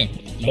I'm saying? Yeah.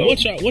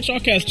 So, what y'all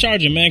cats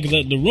charging, man?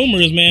 Because the rumor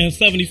is, man,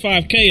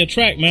 $75K a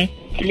track, man.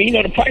 I mean, you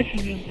know, the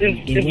prices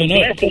is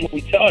less than what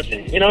we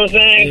charging. You know what I'm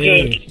saying?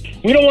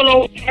 Because we don't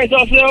want to overprice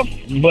ourselves,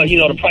 but you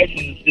know, the price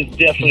is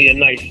definitely a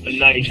nice.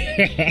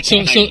 So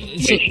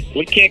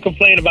we can't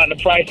complain about the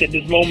price at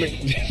this moment.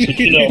 But,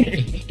 you know,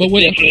 it's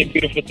definitely a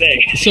beautiful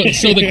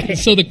thing.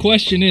 So the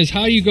question is,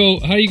 how you go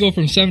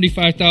from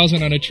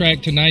 $75,000 on a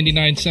track to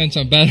 99 cents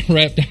on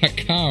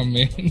BattleRap.com,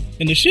 man?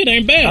 And the shit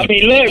ain't bad. I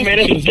mean, look, man,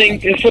 it's the thing.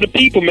 It's for the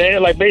people,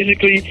 man. Like,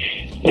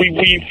 basically,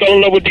 we fell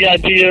in love with the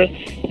idea.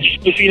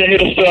 Josephina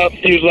hit us up.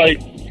 He was like,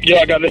 yo,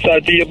 I got this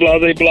idea, blah,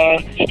 blah, blah.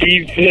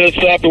 Steve hit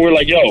us up, and we're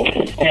like, yo,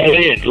 all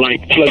in.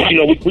 Like, plus, you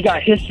know, we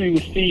got history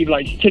with Steve.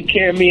 Like, he took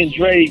care of me and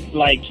Dre,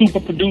 like,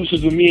 super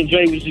producers when me and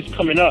Dre was just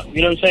coming up.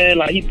 You know what I'm saying?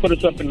 Like, he put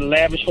us up in a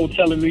lavish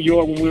hotel in New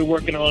York when we were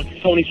working on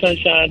Tony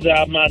Sunshine's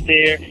album out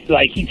there.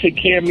 Like, he took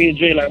care of me and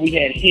Dre like we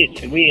had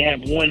hits, and we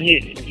didn't have one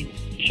hit. And he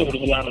showed us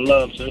a lot of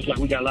love, so it's like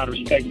we got a lot of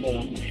respect for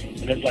him.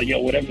 And it's like, yo,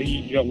 whatever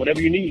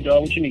you need,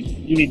 dog. What you need?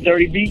 You need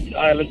 30 beats?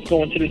 All right, let's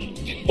go into this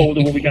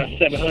folder where we got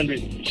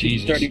 700.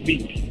 Jesus. 30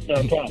 beats.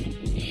 Not a problem.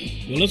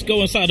 Well, let's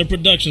go inside the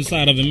production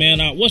side of it, man.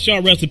 What's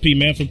y'all recipe,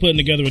 man, for putting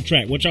together a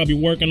track? What y'all be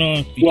working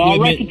on? Well, our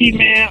recipe,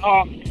 man,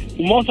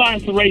 most of our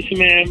inspiration,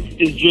 man,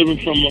 is driven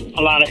from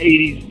a lot of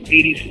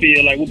 80s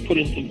feel. Like, we'll put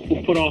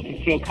on some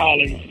Phil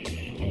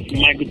Collins, some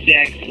Michael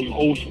Jackson, some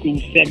old school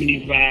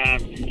 70s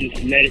vibe, and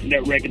just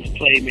let records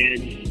play, man.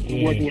 And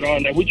just working with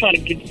all that. We're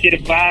trying to get a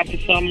vibe to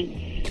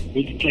something.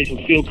 We can play some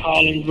Phil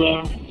Collins,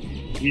 bro.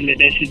 You let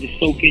that shit just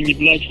soak in your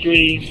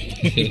bloodstream,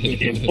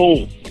 and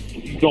boom,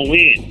 you go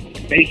in.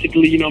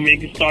 Basically, you know what I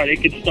mean,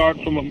 it could start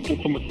from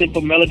a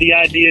simple melody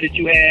idea that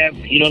you have.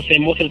 You know what I'm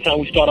saying? Most of the time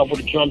we start off with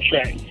a drum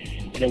track.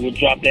 And and then we'll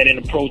drop that in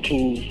the Pro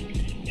Tools,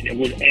 and then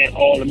we'll add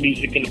all the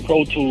music in the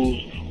Pro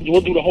Tools.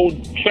 We'll do the whole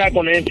track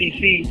on the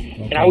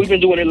MPC, and how we've been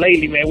doing it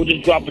lately, man. We'll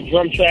just drop a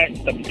drum track,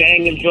 a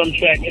banging drum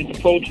track into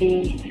Pro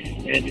Tools,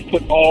 and just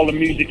put all the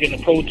music in the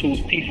Pro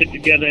Tools, piece it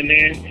together in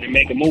there, and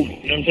make a movie.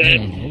 You know what I'm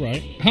saying? All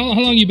right. How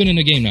long you been in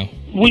the game now?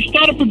 We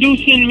started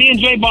producing. Me and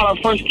Dre bought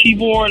our first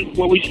keyboard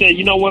where we said,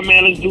 you know what,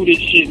 man, let's do this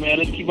shit, man.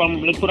 Let's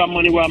put our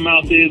money where our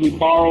mouth is. We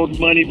borrowed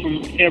money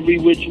from every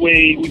which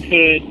way we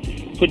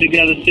could, put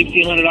together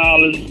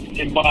 $1,600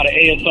 and bought an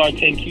ASR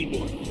 10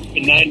 keyboard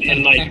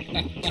in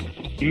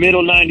like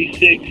middle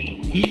 '96,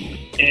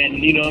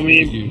 and you know what I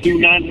mean, through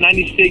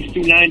 '96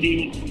 through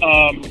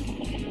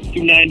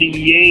through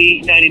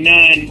 '98,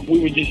 '99, we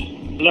were just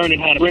learning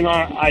how to bring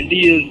our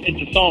ideas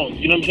into songs,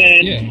 you know what I'm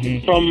saying?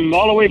 Yeah. From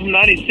all the way from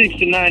 96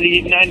 to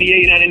 98,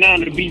 99,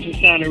 the beats were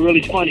sounding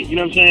really funny, you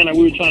know what I'm saying? Like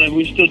we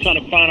were still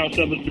trying to find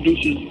ourselves as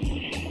producers.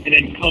 And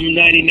then come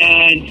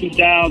 99,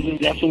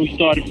 2000, that's when we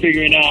started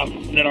figuring out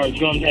that our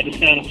drums had to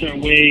sound a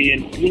certain way.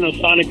 And, you know,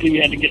 sonically we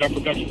had to get our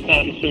production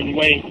sound a certain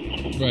way.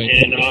 Right.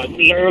 And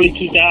in the early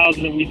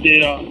 2000s, we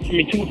did,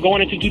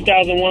 going into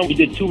 2001, we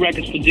did 2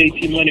 records for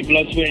JT Money,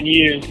 Blood, Sweat, and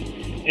Years.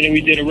 And then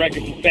we did a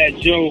record for Fat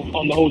Joe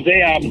on the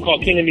Jose album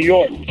called King of New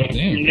York.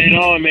 Damn. From then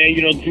on, man,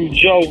 you know, through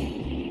Joe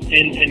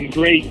and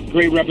great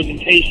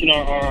representation,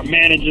 our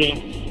manager,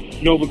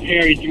 Nova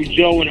Perry, through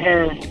Joe and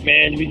her,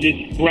 man, we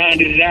just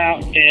grinded it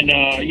out,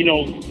 and you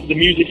know, the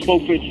music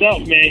spoke for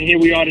itself, man. Here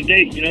we are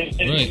today, you know.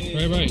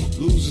 Right.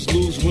 Lose is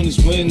lose, win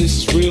is win. This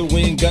is real.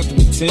 We ain't got to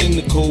pretend.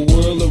 The cold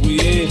world that we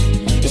in,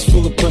 it's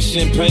full of pressure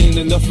and pain.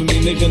 Enough of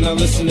me, nigga. Now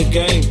listen to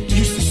game.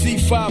 Used to see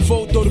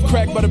 5-0 throw the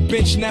crack by the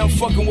bench. Now I'm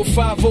fucking with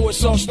 5-0.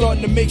 It's all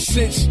starting to make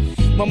sense.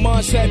 My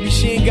mom's happy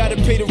she ain't gotta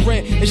pay the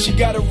rent, and she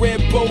got a red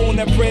bow on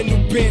that brand new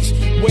bench.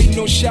 Waiting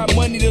on shot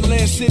money to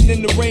land, sitting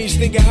in the range,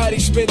 thinking how they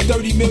spent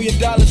 $30 million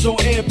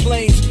on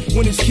airplanes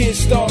when his kids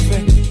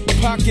starving.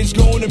 Pockets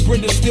going and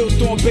Brenda still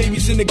throwing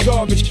babies in the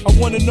garbage. I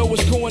wanna know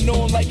what's going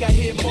on, like I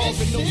hear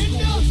Marvin.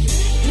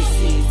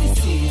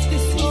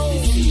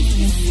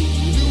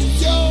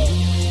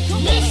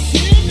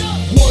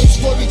 One's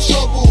for the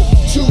trouble,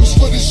 2's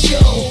for the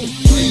show,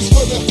 3's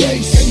for the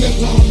bass and the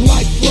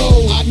limelight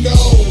flow. I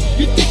know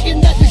you're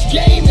thinking that this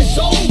game is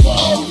over.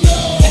 Oh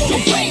no, that the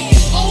wait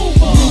is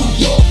over.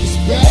 New York is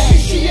back.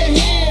 See your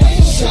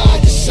hands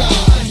side to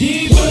side.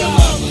 Put 'em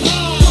up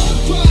high.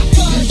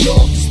 New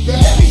York is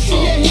back. See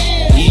your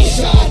hands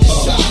side to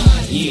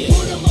side.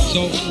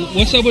 So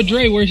what's up with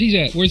Dre? Where's he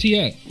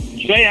at?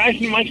 Dre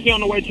actually might be on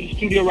the way to the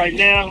studio right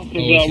now. Cause,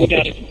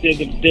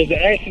 there's a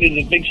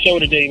big show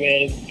today,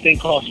 man. There's a thing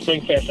called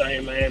Springfest out here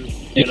in Miami,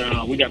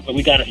 and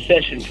we got a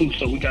session too.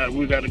 So we got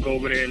to go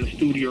over there in the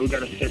studio. We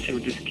got a session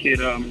with this kid,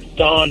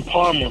 Don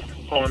Palmer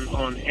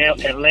on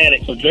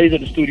Atlantic. So Dre's at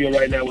the studio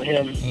right now with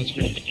him.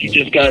 He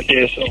just got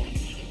there, so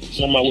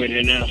I'm on my way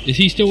there now. Is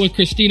he still with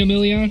Christina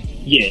Milian?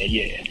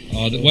 Yeah.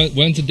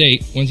 When's the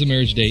date? When's the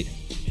marriage date?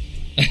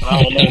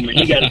 I don't know, man.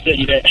 He got to tell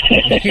you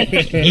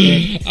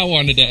that. I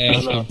wanted to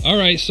ask him. All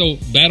right, so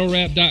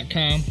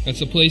battlerap.com. That's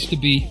the place to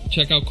be.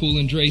 Check out Cool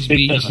and Dre's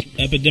beats.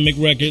 Epidemic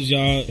Records,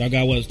 y'all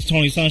got what?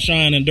 Tony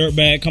Sunshine and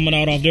Dirtbag coming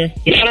out off there?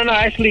 No.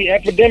 Actually,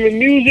 Epidemic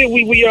Music,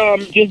 we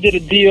just did a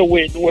deal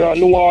with our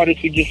new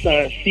artist. We just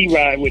signed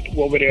C-Ride with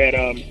over there at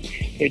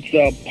it's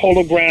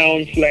Polo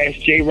Ground /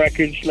 J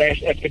Records /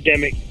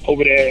 Epidemic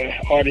over there,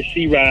 artist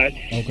C-Ride.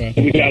 Okay.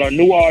 And we got our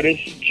new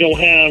artist, Joe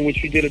Hound,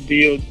 which we did a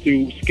deal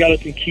through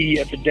Skeleton Key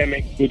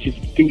Epidemic, which is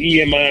through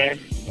EMI.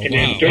 And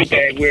then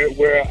Dirtbag,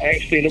 we're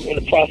actually in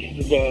the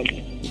process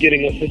of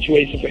getting a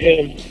situation for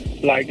him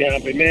locked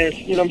down. But man,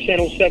 you know what I'm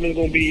saying, 07 is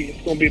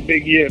gonna be a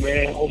big year,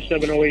 man.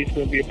 07, 08 is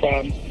gonna be a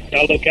problem.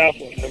 Y'all look out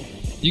for him.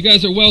 You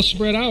guys are well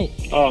spread out.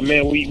 Oh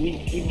man, we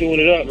doing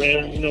it up,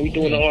 man. You know, we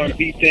doing the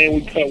R&B thing.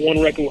 We cut one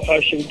record with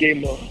Usher. We gave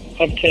him a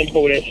up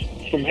tempo that's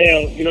from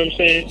hell. You know what I'm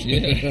saying?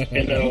 Yeah.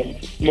 And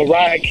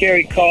Mariah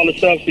Carey called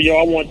us up, so yo,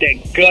 I want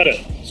that gutter.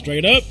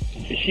 Straight up.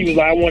 And she was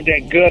like, I want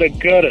that gutter,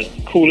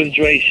 Cool and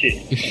Dre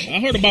shit. I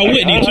heard about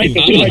Whitney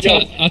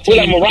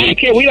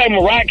too. We like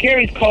Mariah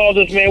Carey calls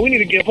us, man. We need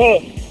to give her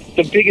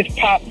the biggest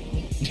pop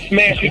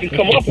smash we could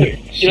come up with.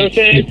 You know what I'm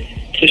saying?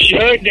 So she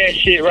heard that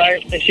shit,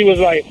 right? And she was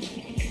like,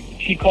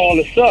 she called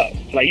us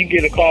up. Like, you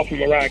get a call from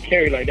Mariah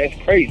Carey, like, that's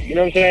crazy. You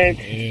know what I'm saying?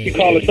 Yeah. She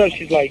called us up.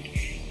 She's like,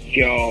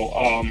 yo,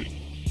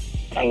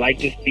 I like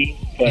this beat,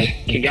 but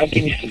can y'all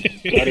give me some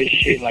better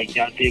shit like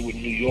y'all did with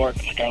New York?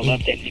 Like, I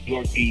love that New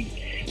York beat.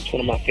 It's one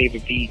of my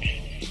favorite beats.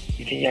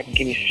 You think y'all can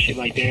give me some shit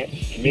like that?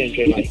 And me and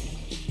Dre like,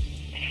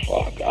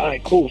 fuck, all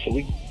right, cool. So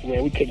we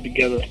put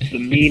together the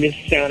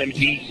meanest sounding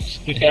beats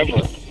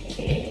ever.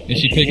 And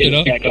she picked it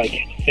up? Back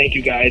like, thank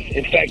you guys.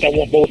 In fact, I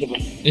want both of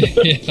them.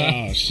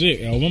 Oh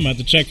shit! I'm gonna have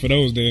to check for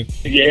those then.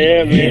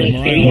 Yeah, man.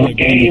 Mariah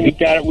Game, we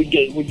got it.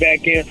 We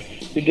back in.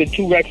 We did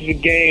 2 records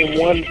with Game.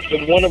 One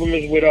of them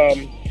is with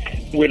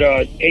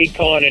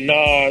Akon and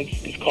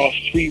Nas. It's called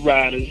Street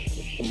Riders.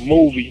 It's a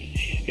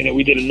movie. And then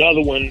we did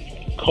another one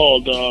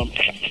called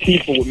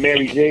People with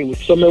Mary J.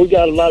 So man, we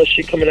got a lot of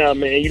shit coming out,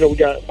 man. You know, we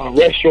got a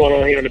restaurant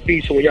on here on the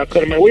beach. So when y'all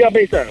come, man, where y'all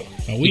based out of?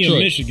 We Detroit.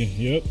 in Michigan.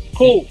 Yep.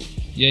 Cool.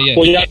 Yeah.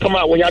 When y'all come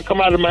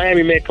out of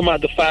Miami, man, come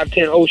out to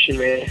 510 Ocean,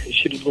 man. This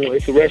shit is going.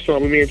 It's a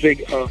restaurant. Me and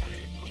Jake,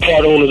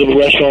 part owners of a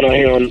restaurant out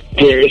here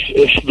where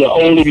it's the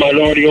only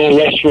minority-owned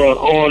restaurant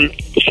on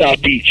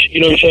South Beach.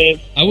 You know what I'm saying?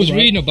 I was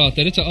reading about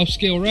that. It's an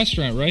upscale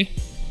restaurant, right?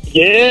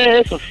 Yeah,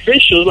 it's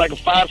official. It's like a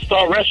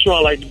 5-star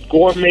restaurant, like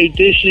gourmet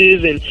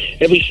dishes. And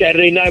every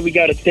Saturday night we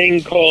got a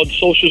thing called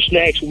Social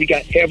Snacks. We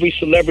got every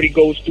celebrity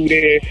goes through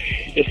there.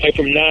 It's like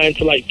from 9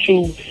 to like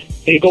 2.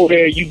 They go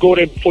there. You go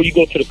there before you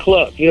go to the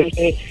club. You know what I'm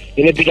saying?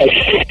 And it'd be like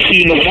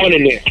 15 to 1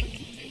 in there.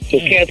 So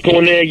cats go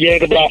in there,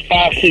 yank about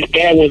 5-6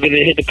 bad ones, and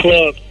then hit the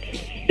club.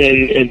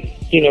 And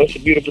you know, it's a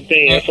beautiful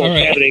thing. That's on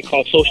Saturday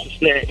called Social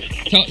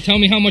Snacks. Tell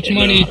me how much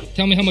money.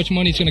 Tell me how much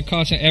money it's going to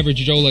cost an average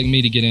Joe like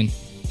me to get in.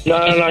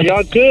 Nah,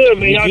 y'all good,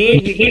 man. Y'all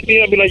good. Just hit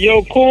me up, be like,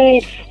 yo,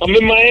 cool. I'm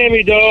in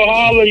Miami, dog.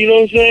 Holla, you know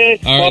what I'm saying?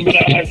 All right. I'll be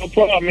like, no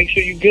problem. Make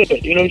sure you good.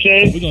 You know what I'm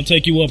saying? We're gonna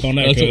take you up on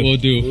that. That's what we'll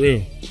do. For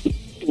real.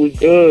 We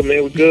good,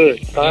 man. We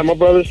good. All right, my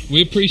brothers.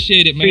 We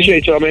appreciate it, man.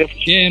 Appreciate y'all, man.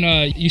 Yeah,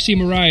 and you see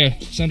Mariah,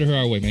 send her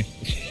our way, man.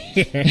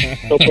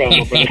 No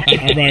problem, brother.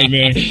 All right,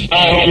 man.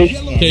 All right,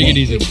 homie. Take it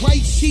easy.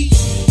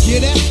 Yeah,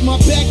 that's my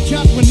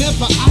backdrop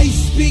whenever I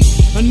speak.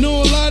 I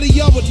know a lot of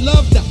y'all would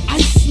love to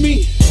ice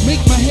me. Make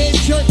my head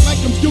jerk like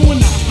I'm doing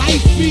a high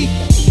feet.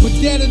 But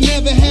that'll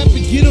never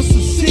happen. Get on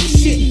some sick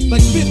shit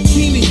like 15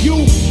 of you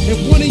and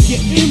one of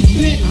your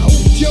infant. I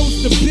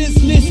chose the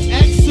business,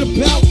 acts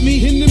about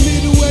me. In the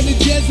middle of the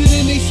desert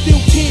and they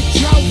still can't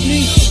drought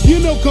me. You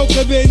know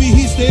Coca, baby,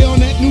 he stay on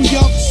that New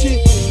York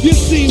shit. You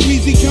seen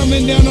Weezy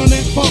coming down on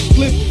that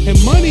forklift. And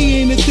money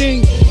ain't a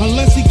thing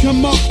unless he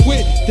come up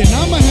with. Then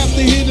I'ma have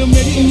to hit him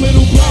at the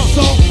little blocks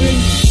off.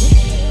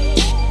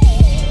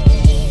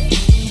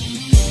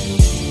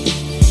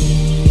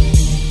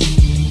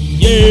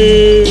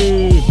 Yeah.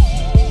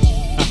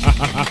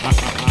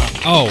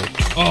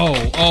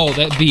 Oh,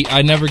 that beat.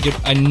 I never get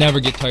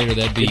tired of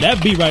that beat. Yeah,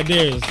 that beat right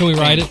there is. Can we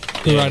ride it?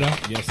 Can we ride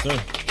out? Yes, sir.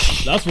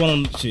 That's one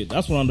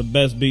of the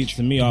best beats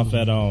to me off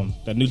that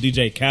new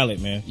DJ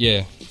Khaled, man.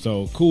 Yeah.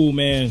 So cool,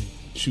 man.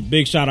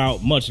 Big shout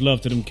out, much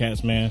love to them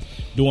cats, man.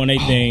 Doing their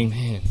thing.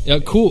 Man. Yeah,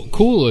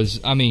 cool is.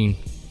 I mean,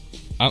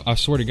 I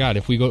swear to God,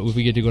 if we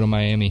get to go to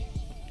Miami,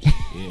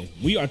 yeah,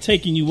 we are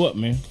taking you up,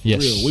 man. For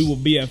yes, real. We will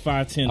be at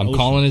 510. I'm Ocean.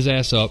 calling his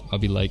ass up. I'll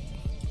be like,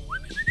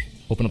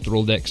 open up the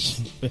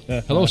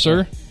Rolodex. Hello,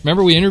 sir.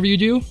 Remember we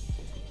interviewed you?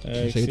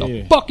 Say, what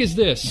the fuck is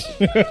this?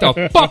 Get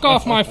the fuck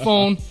off my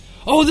phone.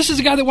 Oh, this is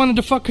the guy that wanted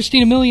to fuck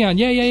Christina Milian.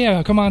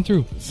 Yeah. Come on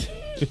through.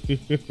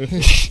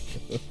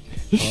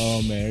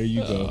 Oh man, there you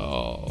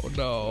go. Oh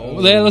no.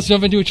 Well, let's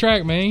jump into a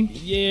track, man.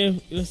 Yeah,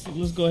 let's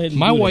go ahead and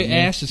my do white that,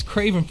 ass is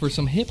craving for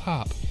some hip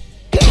hop.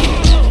 Woo!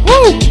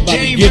 About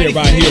to get it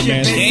right here,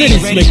 man. City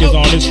Slick is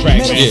on this track,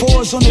 man.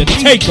 The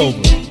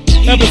Takeover,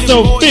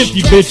 episode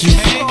 50, bitches.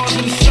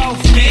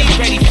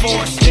 Ready for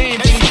us.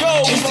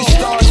 It's the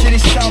stars of the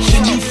south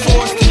and you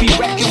forced to be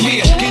reckoned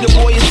with. Get a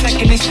boy a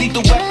second, it's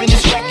lethal weapon,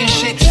 it's wrecking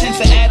shit. Since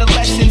the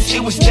adolescence,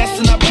 it was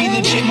destined I'll be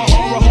legit. My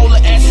aura hole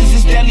of essence,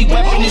 it's deadly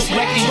weapon, it's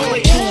wrecking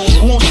clicks.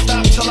 Won't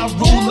stop till I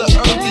rule the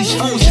earth. These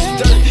fools is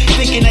dirt,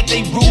 thinking that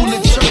they rule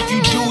the turf. You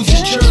dudes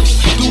is jerks,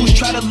 dudes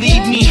try to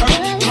leave me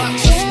hurt.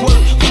 Clocks are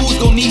squirt, fools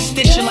gon' need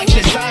stitching like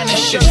designer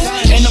shirts.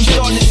 And I'm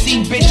starting to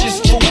see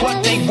bitches for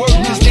what they work,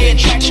 cause their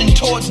attraction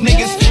towards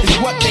niggas is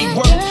what they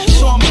work.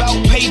 So I'm about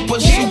paper,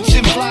 suits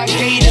and fly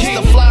gators.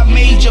 The fly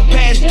major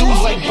pass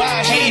dudes like buy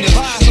haters.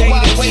 So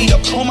I wait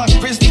up on my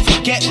grizzly,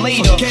 forget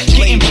later.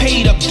 Getting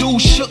paid up,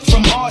 dudes shook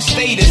from our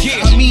status.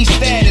 I mean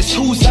status,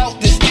 who's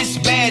out this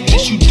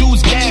badness? You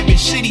dudes garbage,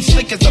 City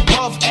Slick is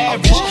above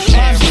average.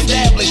 Rhymes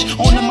established,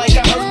 on the mic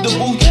I heard the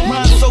booth.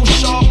 Rhymes so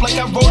sharp like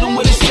I wrote them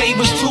with a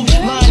saber's tooth.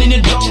 Line in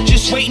the dark,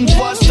 just waiting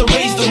for us to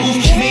raise the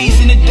roof.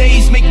 Maze in the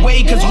days, make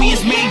way cause we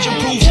is major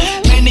proof.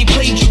 Man, they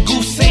played you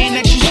goof, saying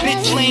that you spit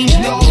flames.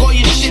 Dog, all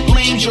your shit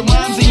lames, your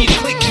rhymes and your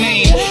click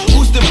name.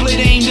 Who's the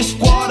blit aim? The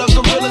squad of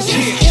gorillas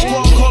here.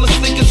 Squad call us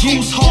slickers,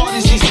 who's hard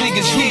as these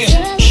niggas here?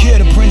 Yeah,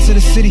 the prince of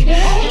the city.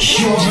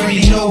 You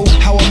already know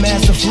how a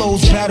master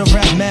flows. Battle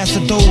rap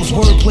master those.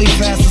 Wordplay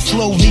fast and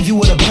slow, leave you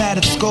with a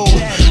battered skull.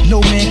 No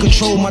man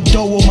control my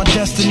dough or my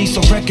destiny.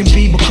 So reckon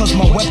be because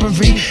my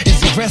weaponry is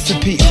a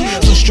recipe.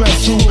 So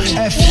stress who?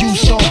 F you,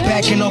 start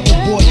backing up the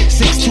boy.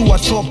 6'2", I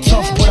talk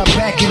tough, but I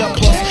back it up.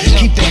 Plus,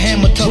 keep the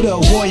hammer tough.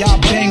 Boy, I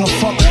bang or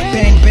fuck.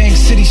 Bang, bang,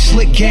 City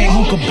Slick gang.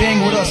 Who could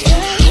bang with us?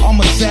 I'm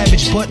a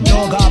savage, but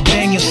dog, I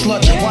bang your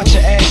slut. Watch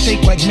your ass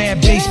shake like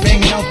mad bass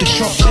banging out the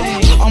truck.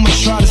 I'ma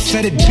try to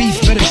set it, beef,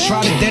 better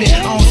try to dead it.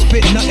 I don't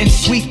spit nothing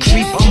sweet,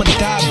 creep, I'm a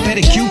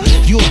diabetic.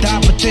 You'll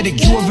die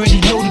pathetic, you already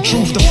know the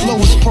truth. The flow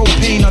is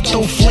propane, I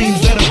throw flames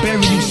that'll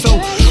bury you. So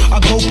I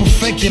go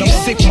perfected, I'm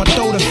sick, my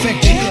throat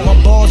affected. My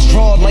bars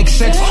raw like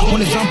sex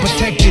when it's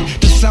unprotected.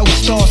 The South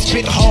star,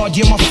 spit hard,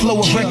 yeah, my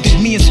flow erected.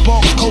 Me and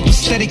Sparks,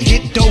 copacetic,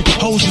 hit dope,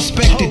 hoes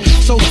respected.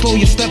 So slow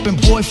you're stepping,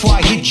 boy, before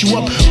I hit you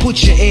up.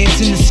 Put your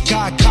ears in the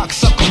sky,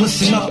 cocksucker,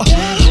 listen up.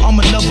 I'm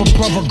another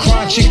brother,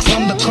 grind chicks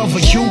undercover.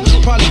 You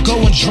probably go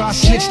and dry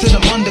snitch to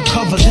them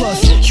undercovers.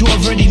 Plus, you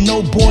already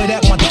know, boy,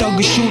 that my thug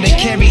is shoe. They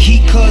carry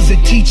heat cause they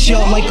teach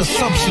y'all like a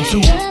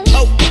substitute.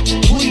 Oh,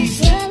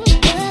 please.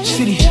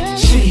 City,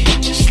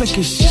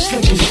 slickers.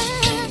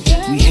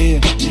 We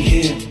here.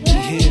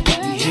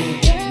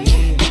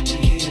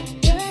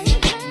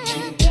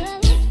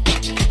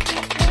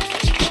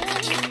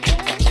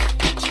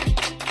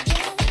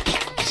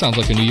 Sounds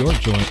like a New York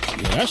joint.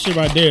 Yeah, that shit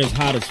right there is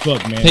hot as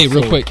fuck, man. Hey,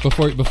 real quick,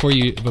 before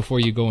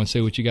you go and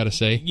say what you got to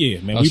say. Yeah,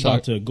 man, we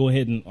about to go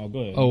ahead and go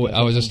ahead. Oh,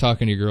 I was just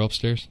talking to your girl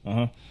upstairs.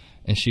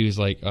 And she was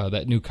like,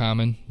 that new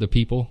Common, The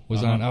People,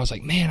 was on. I was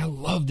like, man, I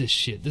love this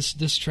shit.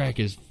 This track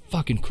is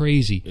fucking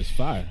crazy. It's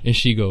fire. And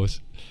she goes,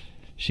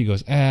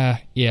 yeah,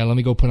 let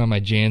me go put on my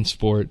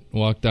JanSport,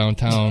 walk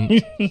downtown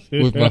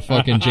with my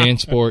fucking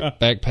JanSport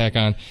backpack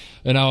on.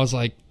 And I was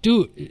like,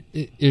 dude,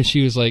 and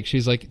she was like,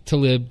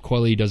 Talib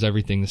Kweli does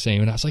everything the same.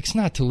 And I was like, it's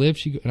not Talib.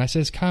 And I said,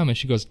 it's Common.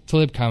 She goes,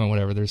 Talib, Common,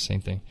 whatever, they're the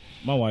same thing.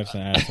 My wife's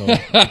an asshole.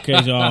 In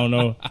case y'all don't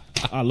know,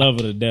 I love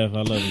her to death.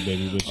 I love you,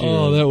 baby.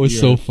 But that was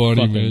so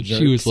funny, man.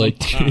 She was like,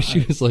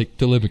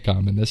 Talib and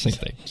Common, the same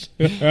thing.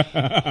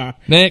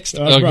 Next.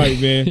 That's right,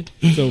 man.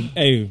 So,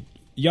 hey,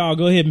 y'all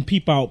go ahead and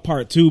peep out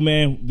part 2,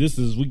 man.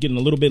 We're getting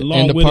a little bit long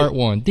end with part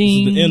 1.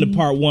 Ding. This is the end of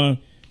part 1.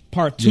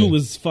 Part 2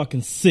 is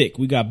fucking sick.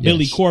 We got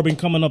Billy Corbin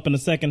coming up in the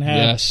second half.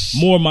 Yes.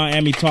 More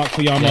Miami talk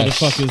for y'all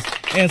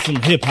motherfuckers. And some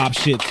hip hop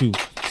shit too.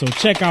 So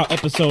check out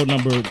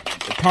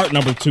part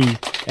number 2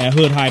 at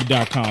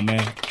hoodhype.com,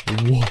 man.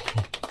 Whoa.